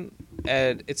comes on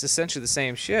and it's essentially the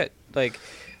same shit. Like,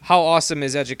 how awesome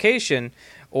is Education?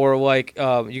 Or like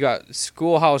you got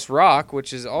Schoolhouse Rock,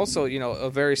 which is also a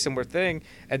very similar thing,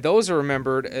 and those are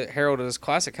remembered, heralded as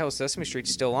classic. Hell, Sesame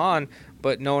Street's still on,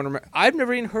 but no one I've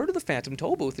never even heard of the Phantom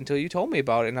Tollbooth until you told me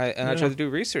about it, and I tried to do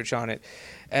research on it.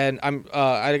 And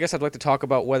I guess I'd like to talk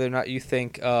about whether or not you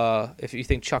think if you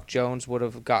think Chuck Jones would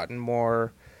have gotten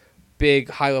more big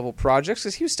high-level projects,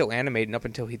 because he was still animating up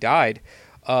until he died,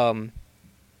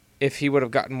 if he would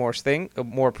have gotten more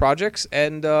projects,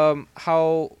 and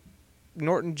how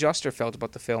Norton Juster felt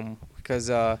about the film, because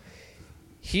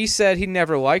he said he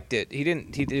never liked it. He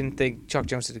didn't think Chuck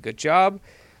Jones did a good job,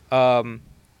 and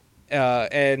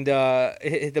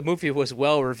the movie was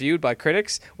well reviewed by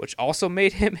critics, which also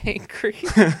made him angry.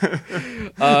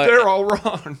 They're all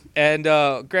wrong. And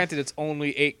granted, it's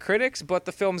only 8 critics, but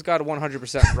the film's got a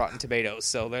 100% Rotten Tomatoes,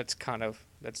 so that's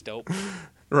dope.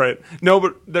 Right. No,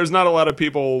 but there's not a lot of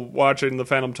people watching the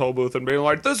Phantom Tollbooth and being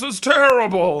like, "This is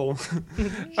terrible."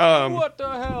 What the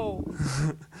hell?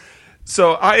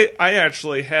 So I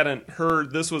actually hadn't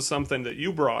heard. This was something that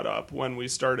you brought up when we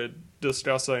started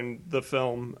discussing the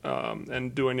film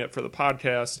and doing it for the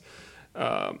podcast.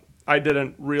 I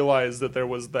didn't realize that there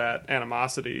was that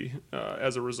animosity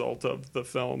as a result of the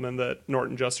film, and that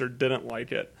Norton Juster didn't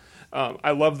like it.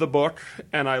 I love the book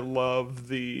and I love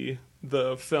the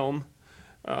film.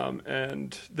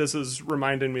 And this is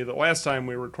reminding me the last time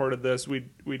we recorded this, we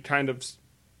kind of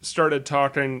started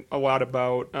talking a lot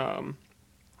about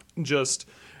just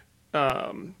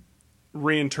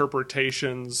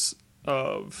reinterpretations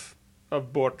of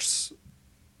books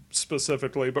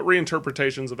specifically, but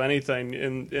reinterpretations of anything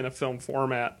in a film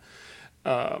format,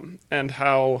 and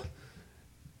how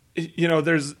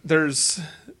there's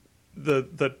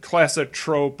the classic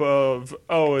trope of,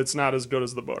 oh, it's not as good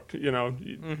as the book. You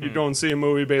go and see a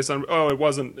movie based on, oh, it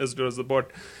wasn't as good as the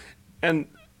book. And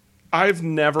I've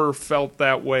never felt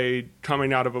that way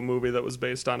coming out of a movie that was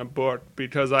based on a book,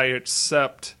 because I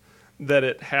accept that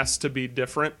it has to be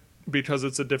different because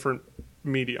it's a different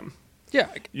medium. Yeah.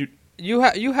 You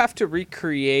have to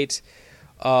recreate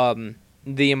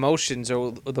the emotions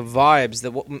or the vibes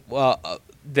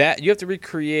that you have to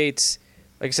recreate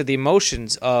like I said, the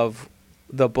emotions of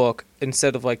the book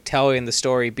instead of like telling the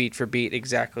story beat for beat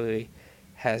exactly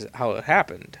has how it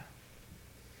happened.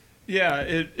 Yeah,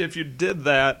 if you did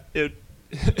that, it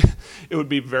it would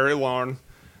be very long,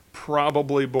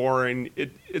 probably boring.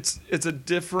 It's a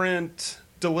different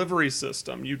delivery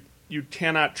system. You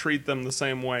cannot treat them the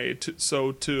same way.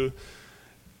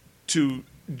 To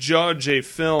judge a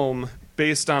film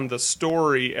based on the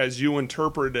story as you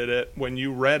interpreted it when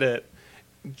you read it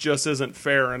just isn't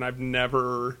fair, and I've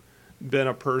never been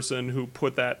a person who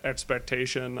put that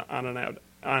expectation on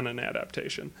an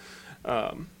adaptation.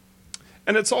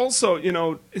 And it's also,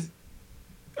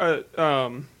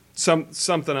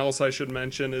 something else I should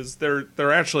mention is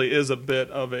there actually is a bit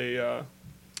of a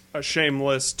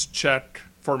shameless check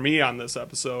for me on this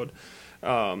episode,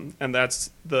 and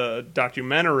that's the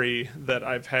documentary that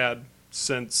I've had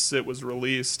since it was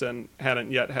released and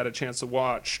hadn't yet had a chance to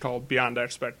watch, called Beyond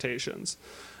Expectations.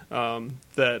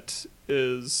 That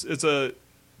is, it's about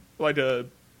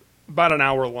an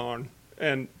hour long,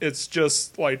 and it's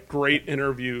just like great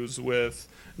interviews with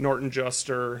Norton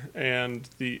Juster and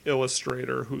the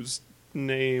illustrator whose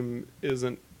name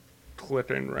isn't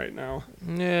clicking right now.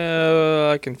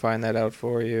 Yeah, I can find that out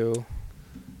for you.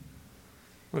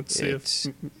 Let's see if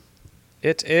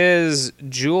it is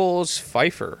Jules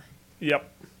Pfeiffer. Yep.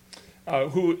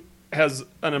 Who has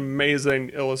an amazing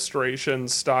illustration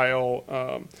style.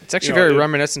 It's actually very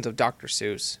reminiscent of Dr.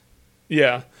 Seuss.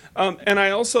 Yeah. And I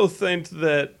also think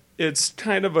that it's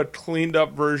kind of a cleaned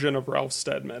up version of Ralph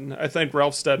Steadman. I think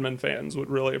Ralph Steadman fans would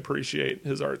really appreciate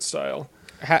his art style.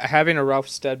 Having a Ralph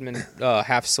Steadman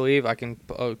half sleeve, I can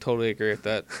totally agree with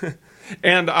that.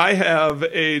 And I have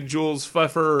a Jules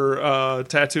Pfeiffer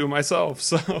tattoo myself,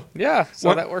 so yeah,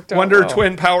 so that worked out. Wonder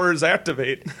twin powers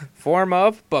activate. Form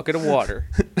of bucket of water.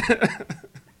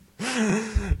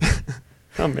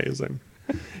 Amazing.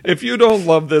 If you don't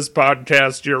love this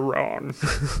podcast, you're wrong.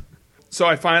 So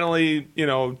I finally,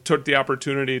 took the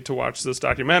opportunity to watch this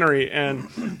documentary,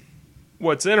 and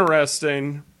what's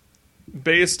interesting,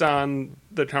 based on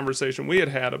the conversation we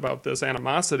had about this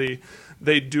animosity,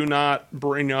 they do not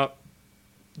bring up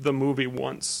the movie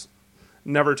once.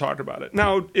 Never talk about it.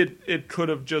 Now, it could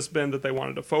have just been that they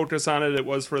wanted to focus on it. It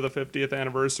was for the 50th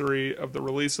anniversary of the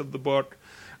release of the book.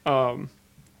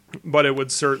 But it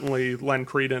would certainly lend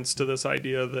credence to this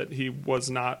idea that he was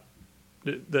not,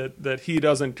 that he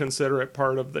doesn't consider it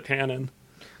part of the canon.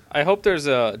 I hope there's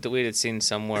a deleted scene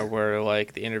somewhere where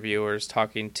like the interviewer is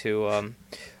talking to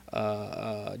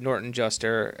Norton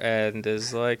Juster and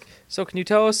is like, so can you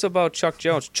tell us about Chuck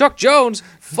Jones? Chuck Jones?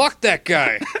 Fuck that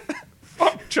guy.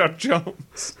 Fuck Chuck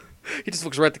Jones. He just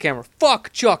looks right at the camera.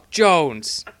 Fuck Chuck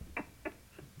Jones.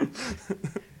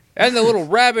 And the little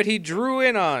rabbit he drew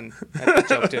in on. That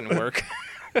joke didn't work.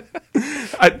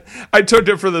 I took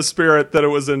it for the spirit that it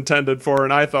was intended for,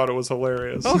 and I thought it was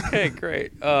hilarious. Okay,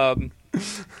 great. So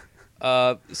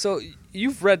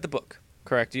you've read the book,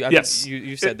 correct? Yes.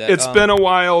 You said that. It's been a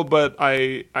while, but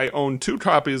I own 2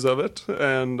 copies of it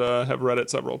and have read it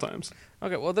several times.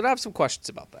 Okay, well, then I have some questions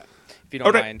about that, if you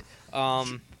don't mind.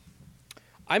 I'm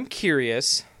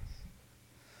curious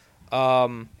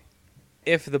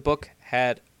if the book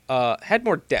had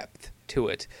more depth to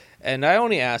it. And I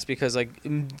only ask because, like,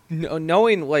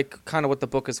 knowing, like, kind of what the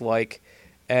book is like,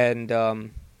 and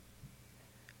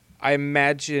I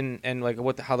imagine, and, like,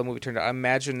 how the movie turned out, I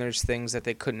imagine there's things that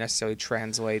they couldn't necessarily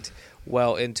translate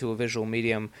well into a visual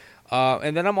medium.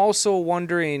 And then I'm also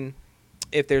wondering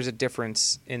if there's a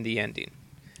difference in the ending.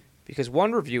 Because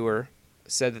one reviewer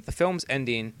said that the film's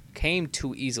ending came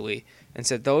too easily, and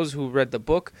said those who read the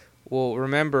book will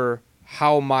remember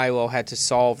how Milo had to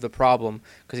solve the problem,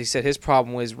 because he said his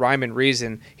problem was rhyme and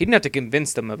reason. He didn't have to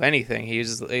convince them of anything.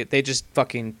 They just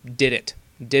fucking did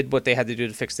what they had to do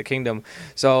to fix the kingdom.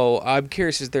 So I'm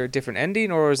curious, is there a different ending,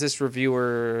 or is this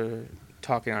reviewer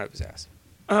talking out of his ass?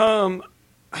 I'm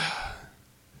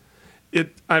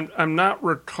not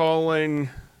recalling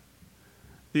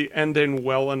the ending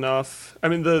well enough. I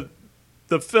mean, the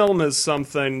film is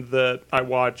something that I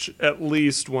watch at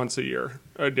least once a year.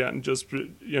 Again, just,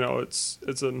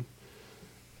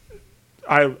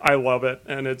 I love it,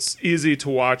 and it's easy to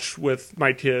watch with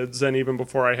my kids, and even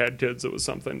before I had kids, it was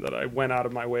something that I went out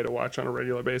of my way to watch on a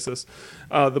regular basis.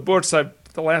 The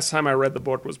last time I read the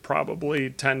book was probably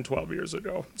 10, 12 years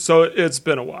ago, so it's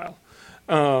been a while.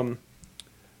 I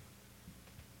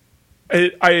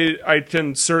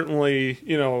can certainly,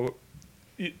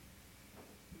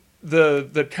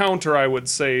 the counter I would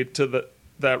say to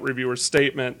that reviewer's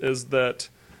statement is that,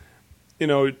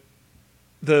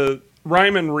 the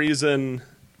rhyme and reason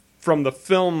from the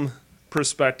film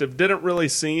perspective didn't really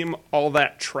seem all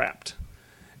that trapped.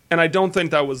 And I don't think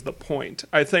that was the point.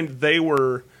 I think they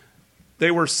were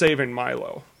saving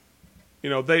Milo. You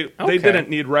know, they didn't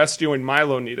need rescuing.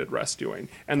 Milo needed rescuing,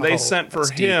 and they sent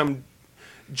for him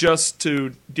just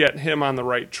to get him on the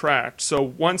right track. So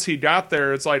once he got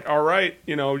there, it's like, all right,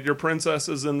 you know, your princess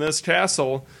is in this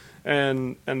castle,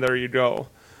 and there you go.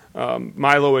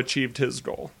 Milo achieved his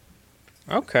goal.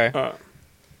 Okay,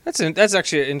 that's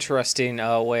actually an interesting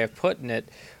way of putting it.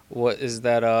 What is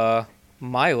that?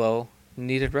 Milo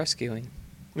needed rescuing.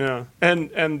 Yeah,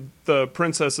 and the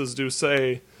princesses do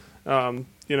say,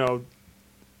 you know,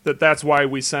 that's why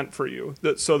we sent for you.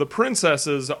 So the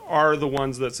princesses are the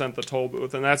ones that sent the toll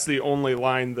booth, and that's the only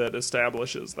line that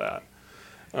establishes that.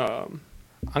 I'm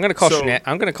gonna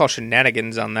call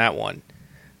shenanigans on that one,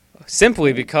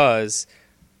 simply because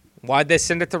why'd they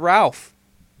send it to Ralph?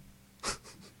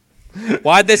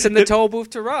 Why'd they send the toll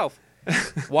booth to Ralph?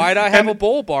 Why'd I have a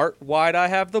bowl, Bart? Why'd I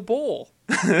have the bowl?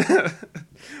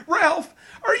 Ralph,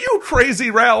 are you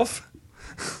crazy, Ralph?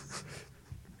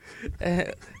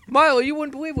 Milo, you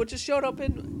wouldn't believe what just showed up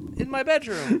in my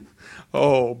bedroom.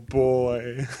 Oh,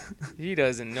 boy. He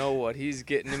doesn't know what he's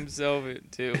getting himself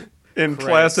into. In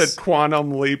classic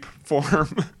Quantum Leap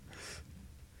form.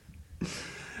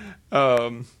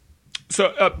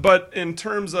 But in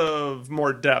terms of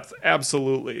more depth,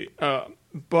 absolutely.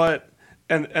 But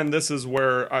this is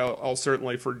where I'll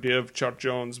certainly forgive Chuck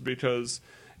Jones, because,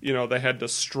 you know, they had to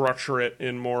structure it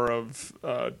in more of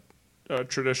a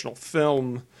traditional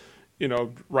film, you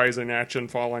know, rising action,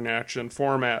 falling action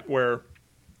format, where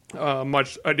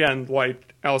much, again,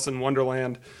 like Alice in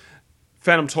Wonderland,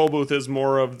 Phantom Tollbooth is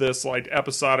more of this like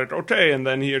episodic, okay, and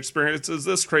then he experiences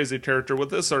this crazy character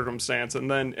with this circumstance,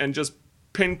 and just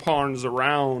ping pongs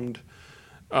around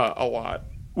a lot,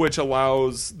 which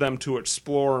allows them to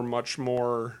explore much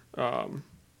more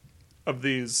of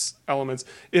these elements.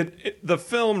 The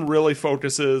film really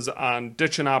focuses on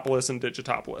Ditchinopolis and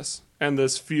Digitopolis, and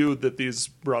this feud that these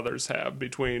brothers have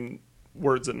between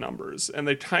words and numbers, and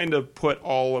they kind of put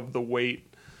all of the weight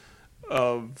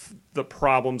of the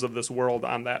problems of this world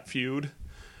on that feud,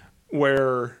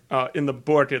 where in the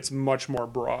book it's much more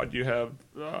broad. You have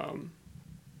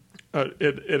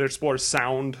it explores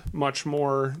sound much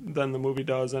more than the movie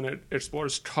does, and it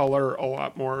explores color a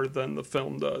lot more than the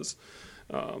film does.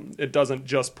 It doesn't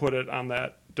just put it on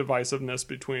that divisiveness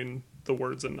between the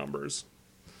words and numbers.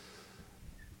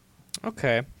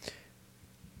 Okay.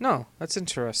 No, that's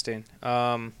interesting.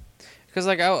 Because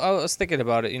like I was thinking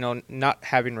about it, you know, not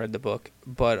having read the book,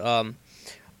 but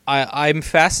I'm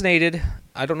fascinated.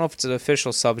 I don't know if it's an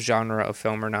official subgenre of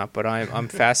film or not, but I'm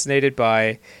fascinated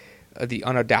by the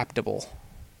unadaptable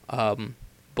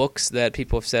books that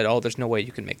people have said, oh, there's no way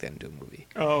you can make that into a movie.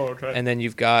 Oh, okay. And then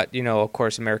you've got, you know, of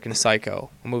course, American Psycho,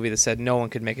 a movie that said no one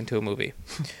could make into a movie.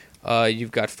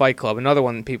 You've got Fight Club, another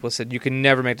one people said you can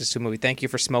never make this to a movie. Thank You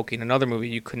for Smoking, another movie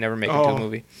you could never make into a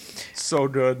movie. So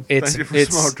good. Thank You for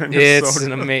Smoking. It's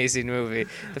an amazing movie.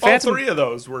 All three of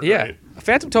those were great.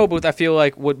 Phantom Tollbooth, I feel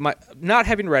like not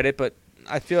having read it, but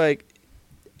I feel like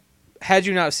had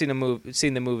you not seen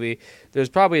the movie, there's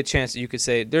probably a chance that you could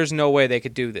say there's no way they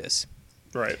could do this.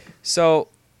 Right. So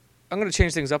I'm going to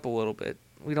change things up a little bit.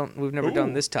 We've never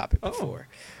done this topic before.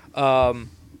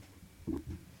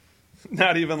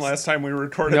 Not even last time we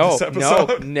recorded this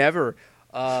episode. No, never.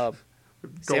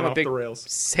 Going off the rails.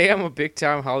 Say I'm a big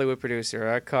time Hollywood producer.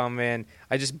 I come in,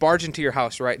 I just barge into your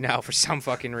house right now for some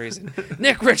fucking reason.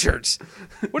 Nick Richards,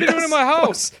 what are you doing in my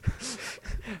house?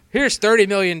 Here's $30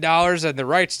 million and the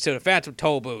rights to the Phantom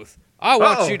Tollbooth. I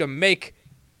want you to make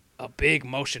a big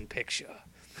motion picture.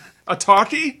 A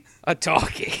talkie? A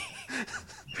talkie.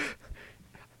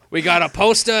 We got a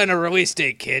poster and a release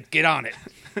date, kid. Get on it.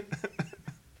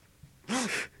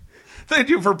 Thank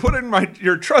you for putting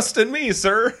your trust in me,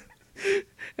 sir.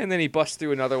 And then he busts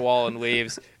through another wall and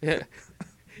leaves.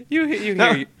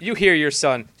 You hear your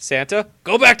son, Santa?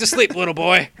 Go back to sleep, little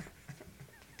boy.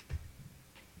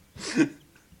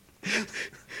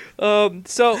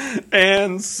 So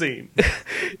and scene.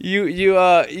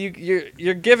 You're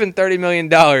given $30 million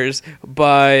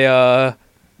by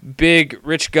big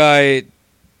rich guy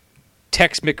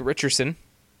Tex McRicherson,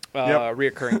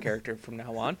 reoccurring character from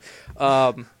now on.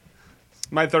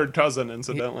 My third cousin,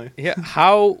 incidentally. Yeah.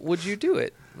 How would you do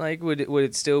it? Like, would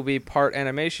it still be part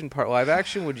animation, part live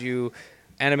action? Would you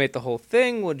animate the whole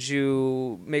thing? Would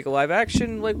you make a live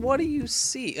action? Like, what do you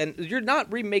see? And you're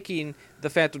not remaking the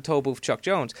Phantom Tollbooth Chuck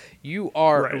Jones. You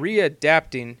are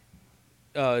readapting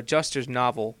Juster's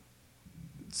novel.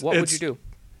 What would you do?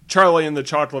 Charlie and the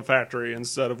Chocolate Factory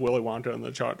instead of Willy Wonka and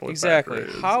the Chocolate Factory.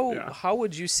 Exactly. How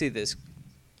would you see this?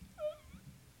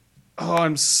 Oh,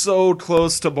 I'm so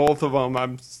close to both of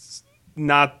them.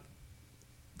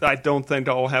 I don't think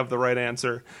I'll have the right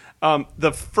answer.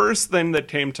 The first thing that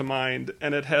came to mind,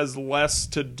 and it has less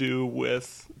to do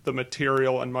with the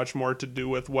material and much more to do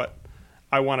with what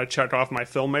I want to check off my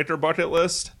filmmaker bucket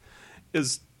list,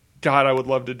 is, God, I would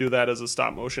love to do that as a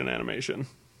stop motion animation.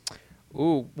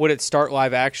 Ooh, would it start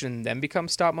live action and then become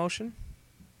stop motion?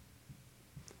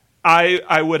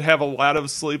 I would have a lot of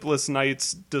sleepless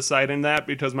nights deciding that,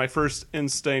 because my first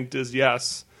instinct is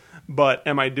yes, but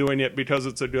am I doing it because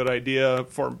it's a good idea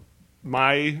for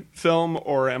my film,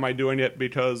 or am I doing it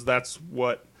because that's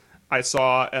what I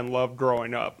saw and loved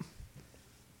growing up?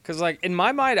 Because, like, in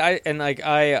my mind, I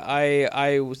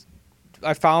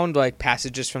found, like,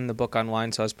 passages from the book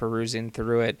online, so I was perusing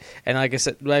through it. And like I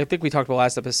said, I think we talked about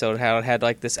last episode how it had,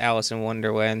 like, this Alice in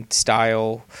Wonderland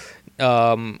style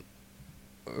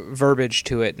verbiage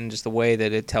to it, and just the way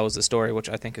that it tells the story, which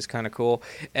I think is kind of cool.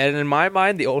 And in my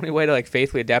mind, the only way to, like,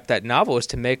 faithfully adapt that novel is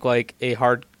to make, like,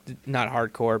 not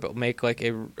hardcore, but make, like,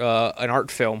 an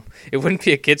art film. It wouldn't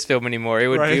be a kid's film anymore. It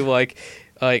would be, like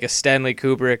a Stanley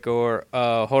Kubrick or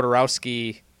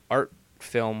Jodorowsky art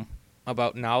film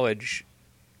about knowledge.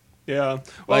 Yeah.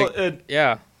 Well, like,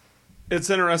 it's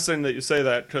interesting that you say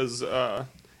that, because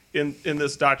in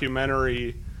this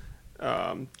documentary,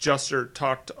 Juster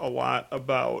talked a lot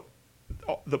about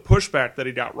the pushback that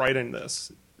he got writing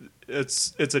this.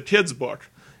 It's a kid's book.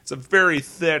 It's a very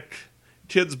thick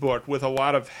kid's book with a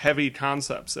lot of heavy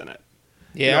concepts in it.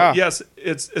 Yeah. You know, yes,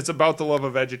 it's about the love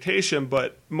of education,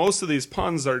 but most of these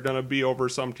puns are going to be over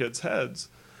some kids' heads,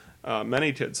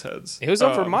 many kids' heads. It was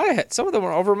over my head. Some of them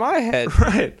were over my head.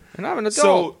 Right. And I'm an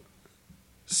adult.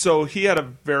 So he had a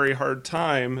very hard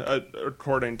time,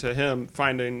 according to him,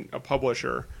 finding a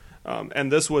publisher.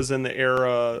 And this was in the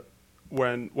era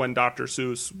when Dr.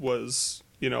 Seuss was,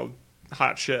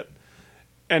 hot shit.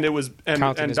 And it was and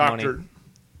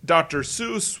Dr.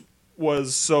 Seuss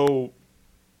was so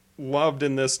loved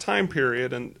in this time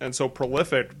period and so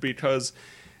prolific because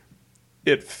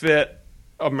it fit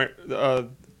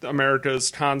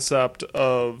America's concept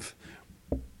of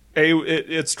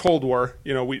it's Cold War.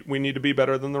 We need to be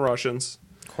better than the Russians,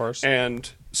 of course, and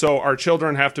so our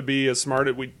children have to be as smart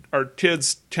as our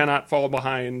kids cannot fall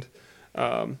behind,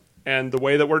 and the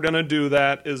way that we're going to do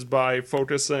that is by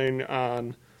focusing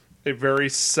on a very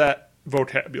set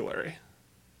vocabulary,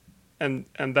 and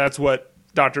that's what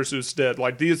Dr. Seuss did.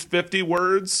 Like, these 50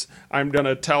 words, I'm going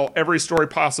to tell every story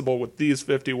possible with these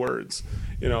 50 words,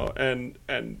 and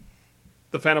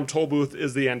the Phantom Tollbooth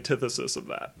is the antithesis of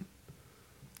that.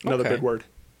 Another big word.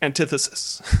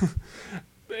 Antithesis.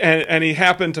 and he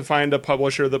happened to find a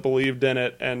publisher that believed in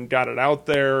it and got it out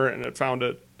there, and it found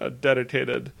a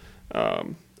dedicated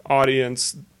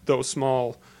audience, though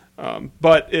small.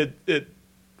 But it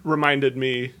reminded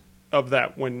me of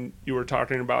that when you were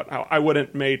talking about how I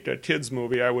wouldn't make a kid's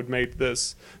movie. I would make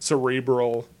this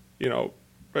cerebral,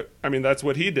 I mean, that's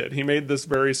what he did. He made this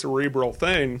very cerebral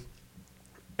thing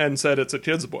and said it's a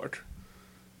kid's book.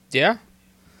 Yeah.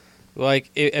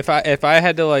 Like, if I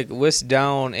had to, like, list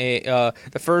down the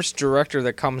first director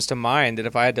that comes to mind, that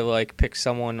if I had to, like, pick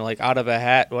someone, like, out of a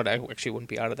hat, I actually wouldn't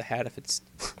be out of the hat if it's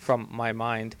from my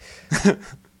mind.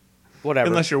 Whatever.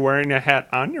 Unless you're wearing a hat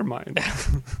on your mind.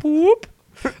 Boop.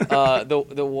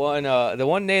 The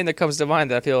one name that comes to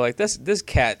mind that I feel like this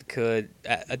cat could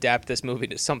adapt this movie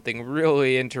to something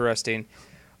really interesting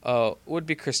would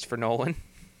be Christopher Nolan.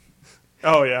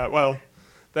 Oh yeah, well,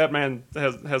 that man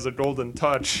has a golden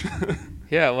touch.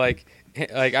 Yeah, like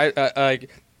I'd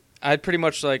pretty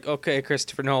much like, okay,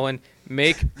 Christopher Nolan,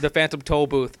 make the Phantom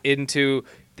Tollbooth into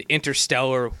the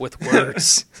Interstellar with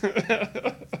words.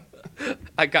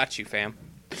 I got you, fam.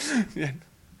 Yeah.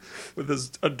 With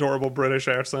his adorable British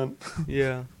accent.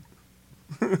 Yeah.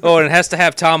 Oh, and it has to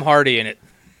have Tom Hardy in it,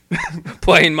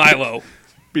 playing Milo.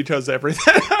 Because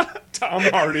everything. Tom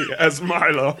Hardy as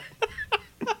Milo.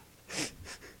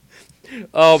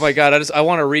 Oh my God! I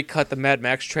want to recut the Mad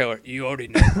Max trailer. You already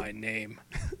know my name.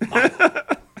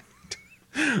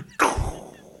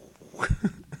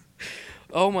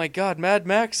 Oh my God! Mad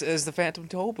Max as the Phantom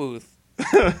Tollbooth.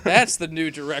 That's the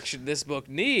new direction this book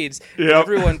needs. Yep.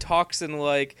 Everyone talks in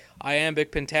like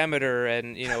iambic pentameter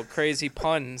and crazy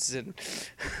puns, and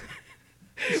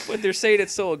but they're saying it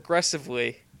so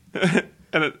aggressively.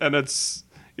 and it's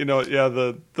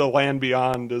the land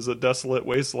beyond is a desolate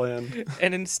wasteland.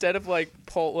 And instead of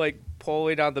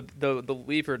pulling on the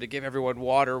lever to give everyone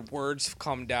water, words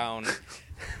come down.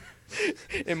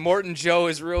 And Morton Joe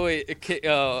is really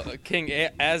King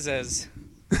Azaz.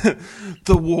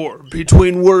 The war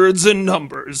between words and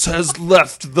numbers has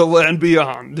left the land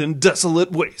beyond in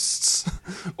desolate wastes.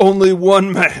 Only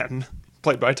one man,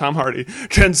 played by Tom Hardy,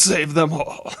 can save them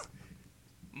all.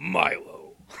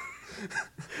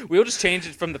 We'll just change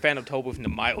it from the Phantom Toll Booth into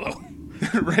Milo.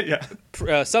 Right, yeah.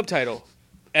 Subtitle,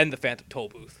 and the Phantom Toll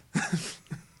Booth.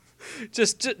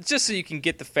 just so you can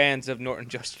get the fans of Norton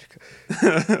Juster.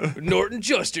 Norton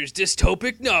Juster's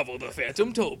dystopic novel, The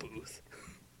Phantom Toll Booth.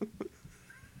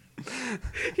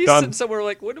 He's sitting somewhere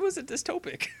like, when was it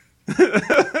dystopic?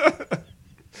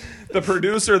 The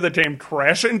producer that came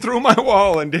crashing through my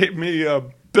wall and gave me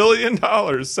 $1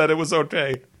 billion said it was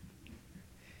okay.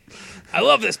 I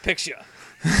love this picture.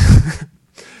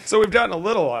 So we've gotten a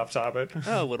little off topic.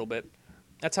 A little bit.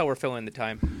 That's how we're filling the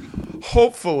time.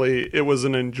 Hopefully it was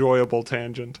an enjoyable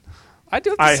tangent. I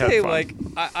do have to say, like,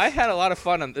 I had a lot of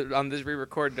fun on this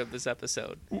re-recording of this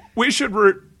episode. We should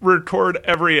record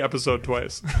every episode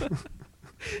twice.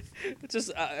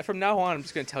 Just from now on, I'm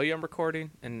just going to tell you I'm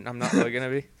recording, and I'm not really going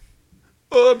to be.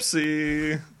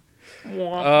 Oopsie.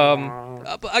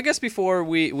 But I guess before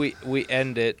we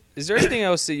end it, is there anything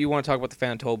else that you want to talk about the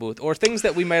Phantom Toll Booth, or things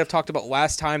that we might have talked about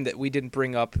last time that we didn't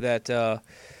bring up that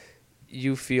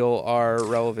you feel are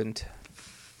relevant?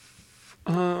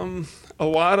 A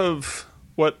lot of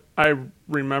what I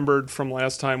remembered from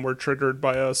last time were triggered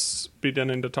by us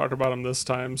beginning to talk about them this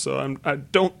time, so I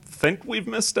don't think we've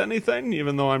missed anything,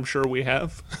 even though I'm sure we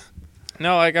have.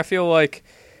 No, like I feel like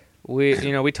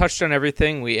we touched on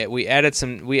everything. We added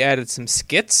some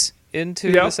skits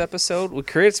into this episode. We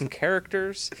created some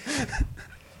characters.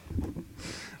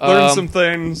 Learned some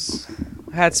things.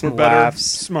 Had some better, laughs.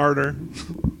 Smarter. A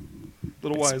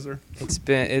little wiser. It's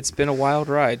been a wild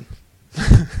ride.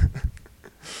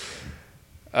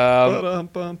 I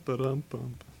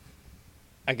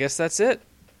guess that's it.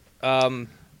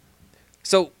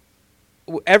 So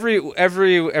every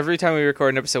time we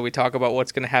record an episode, we talk about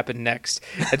what's going to happen next,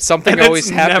 and something and always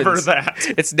happens. Never that.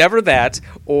 It's never that,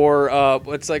 or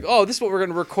it's like, oh, this is what we're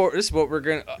going to record. This is what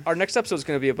our next episode is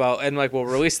going to be about, and like we'll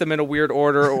release them in a weird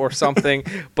order or something.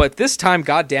 But this time,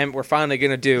 goddamn it, we're finally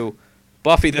going to do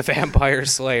Buffy the Vampire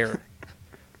Slayer.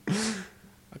 A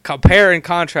compare and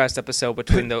contrast episode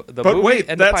between the but movie wait,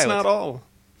 and the pilot. that's not all.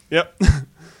 Yep.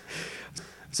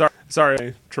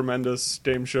 Sorry, tremendous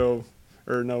game show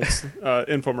or notes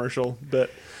infomercial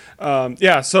bit.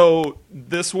 So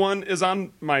this one is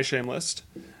on my shame list.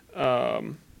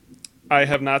 I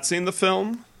have not seen the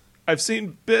film. I've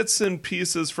seen bits and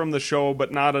pieces from the show,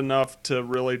 but not enough to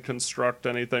really construct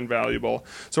anything valuable.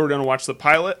 So we're going to watch the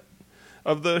pilot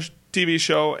of the TV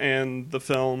show and the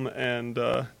film and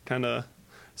kind of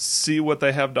see what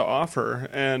they have to offer.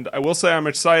 And I will say I'm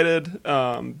excited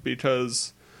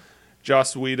because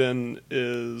Joss Whedon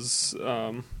is,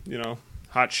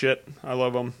 hot shit. I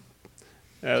love him.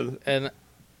 And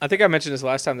I think I mentioned this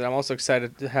last time that I'm also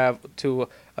excited to have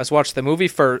us watch the movie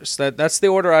first. That's the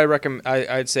order I recommend.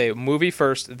 I'd say movie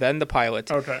first, then the pilot.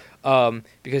 Okay.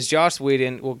 Because Joss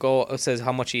Whedon says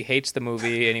how much he hates the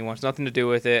movie and he wants nothing to do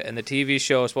with it, and the TV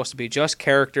show is supposed to be just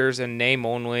characters and name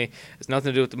only. It's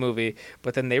nothing to do with the movie.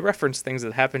 But then they reference things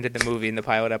that happened in the movie in the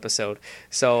pilot episode.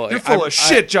 So you're full of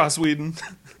shit, Joss Whedon.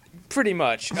 Pretty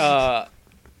much.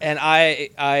 And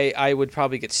I would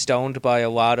probably get stoned by a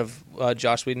lot of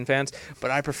Joss Whedon fans,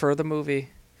 but I prefer the movie.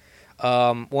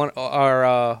 One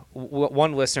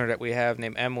listener that we have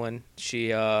named Emlyn,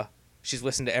 she's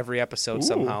listened to every episode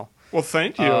somehow. Well,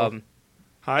 thank you.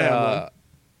 Hi, Emlyn.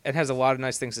 And has a lot of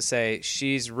nice things to say.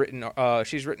 She's written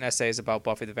essays about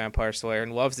Buffy the Vampire Slayer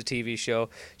and loves the TV show.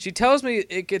 She tells me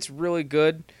it gets really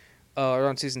good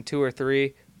around season 2 or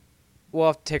 3. We'll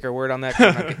have to take her word on that because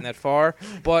I'm not getting that far.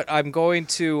 But I'm going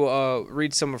to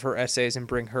read some of her essays and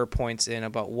bring her points in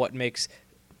about what makes,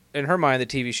 in her mind, the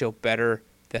TV show better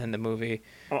than the movie.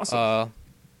 Awesome.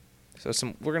 So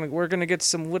we're gonna get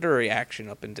some literary action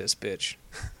up in this bitch.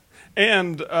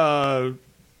 And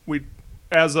we,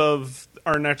 as of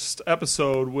our next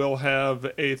episode, we'll have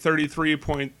a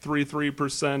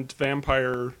 33.33%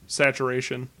 vampire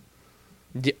saturation.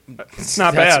 Yeah, it's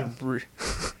not bad.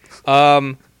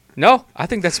 No, I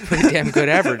think that's a pretty damn good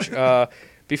average.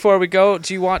 Before we go,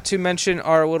 do you want to mention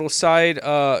our little side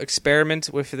experiment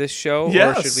with this show?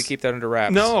 Yes. Or should we keep that under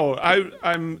wraps? No,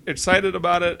 I'm excited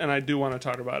about it, and I do want to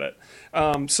talk about it.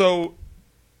 So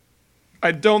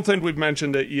I don't think we've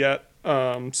mentioned it yet.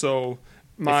 If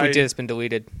we did, it's been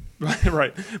deleted.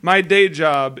 Right. My day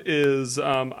job is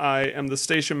I am the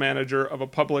station manager of a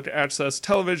public access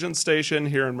television station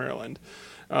here in Maryland.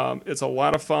 It's a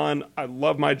lot of fun. I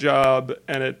love my job,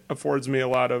 and it affords me a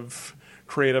lot of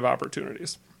creative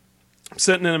opportunities. I'm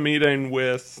sitting in a meeting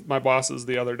with my bosses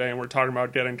the other day, and we're talking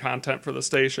about getting content for the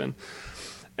station.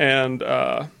 And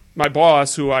my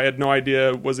boss, who I had no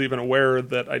idea was even aware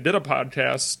that I did a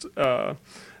podcast,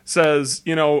 says,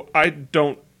 I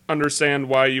understand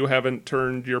why you haven't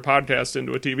turned your podcast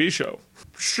into a TV show.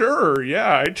 Sure,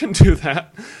 yeah, I can do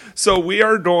that. So we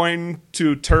are going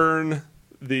to turn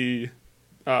the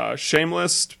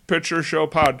Shameless Picture Show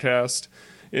podcast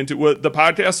into what the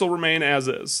podcast will remain as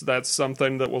is. That's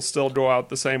something that will still go out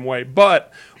the same way,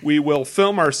 but we will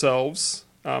film ourselves.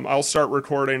 I'll start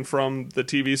recording from the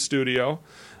TV studio.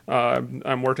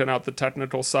 I'm working out the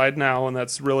technical side now, and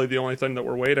that's really the only thing that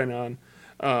we're waiting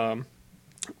on.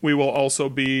 We will also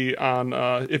be on,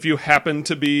 if you happen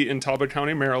to be in Talbot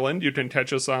County, Maryland, you can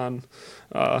catch us on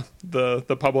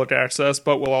the public access,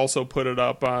 but we'll also put it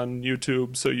up on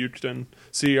YouTube so you can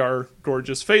see our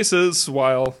gorgeous faces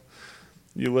while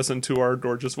you listen to our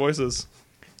gorgeous voices.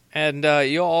 And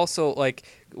you'll also, like,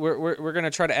 we're going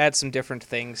to try to add some different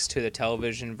things to the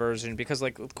television version because,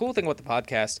 like, the cool thing about the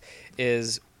podcast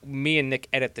is me and Nick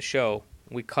edit the show.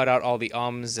 We cut out all the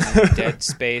ums and dead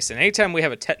space. And anytime we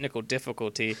have a technical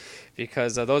difficulty,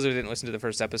 because those who didn't listen to the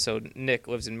first episode, Nick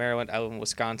lives in Maryland, I live in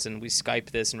Wisconsin. We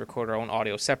Skype this and record our own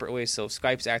audio separately. So if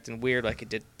Skype's acting weird like it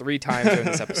did 3 times during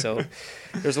this episode,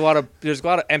 there's a lot of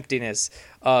emptiness.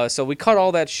 So we cut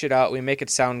all that shit out. We make it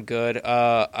sound good.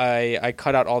 I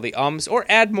cut out all the ums or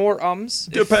add more ums.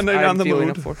 Depending on the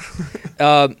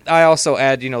mood. I also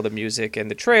add, the music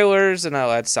and the trailers, and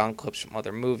I'll add sound clips from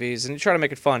other movies and try to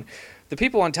make it fun. The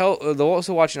people on those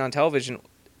who watching on television,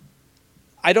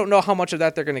 I don't know how much of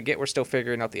that they're going to get. We're still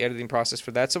figuring out the editing process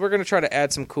for that. So we're going to try to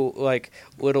add some cool, like,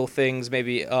 little things.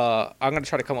 Maybe I'm going to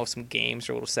try to come up with some games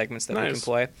or little segments that we can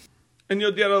play. And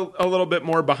you'll get a little bit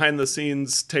more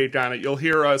behind-the-scenes take on it. You'll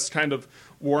hear us kind of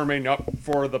warming up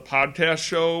for the podcast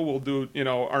show. We'll do,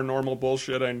 our normal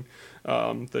bullshitting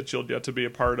that you'll get to be a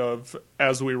part of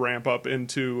as we ramp up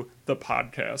into the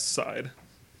podcast side.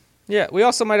 Yeah, we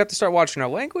also might have to start watching our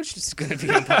language. It's going to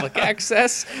be in public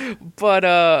access, but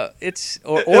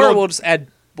we'll just add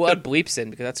bleeps in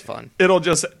because that's fun. It'll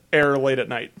just air late at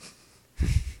night.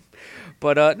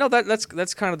 But no,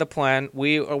 that's kind of the plan.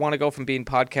 We want to go from being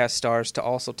podcast stars to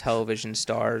also television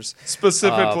stars,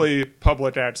 specifically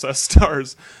public access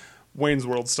stars, Wayne's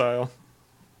World style.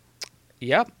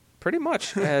 Yep, pretty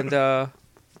much. And I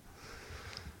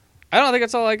don't think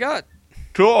that's all I got.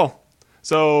 Cool.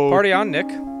 So party on, Nick.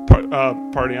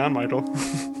 Party on, Michael.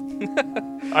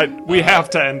 We have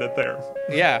to end it there.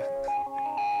 Yeah.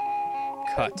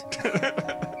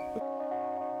 Cut.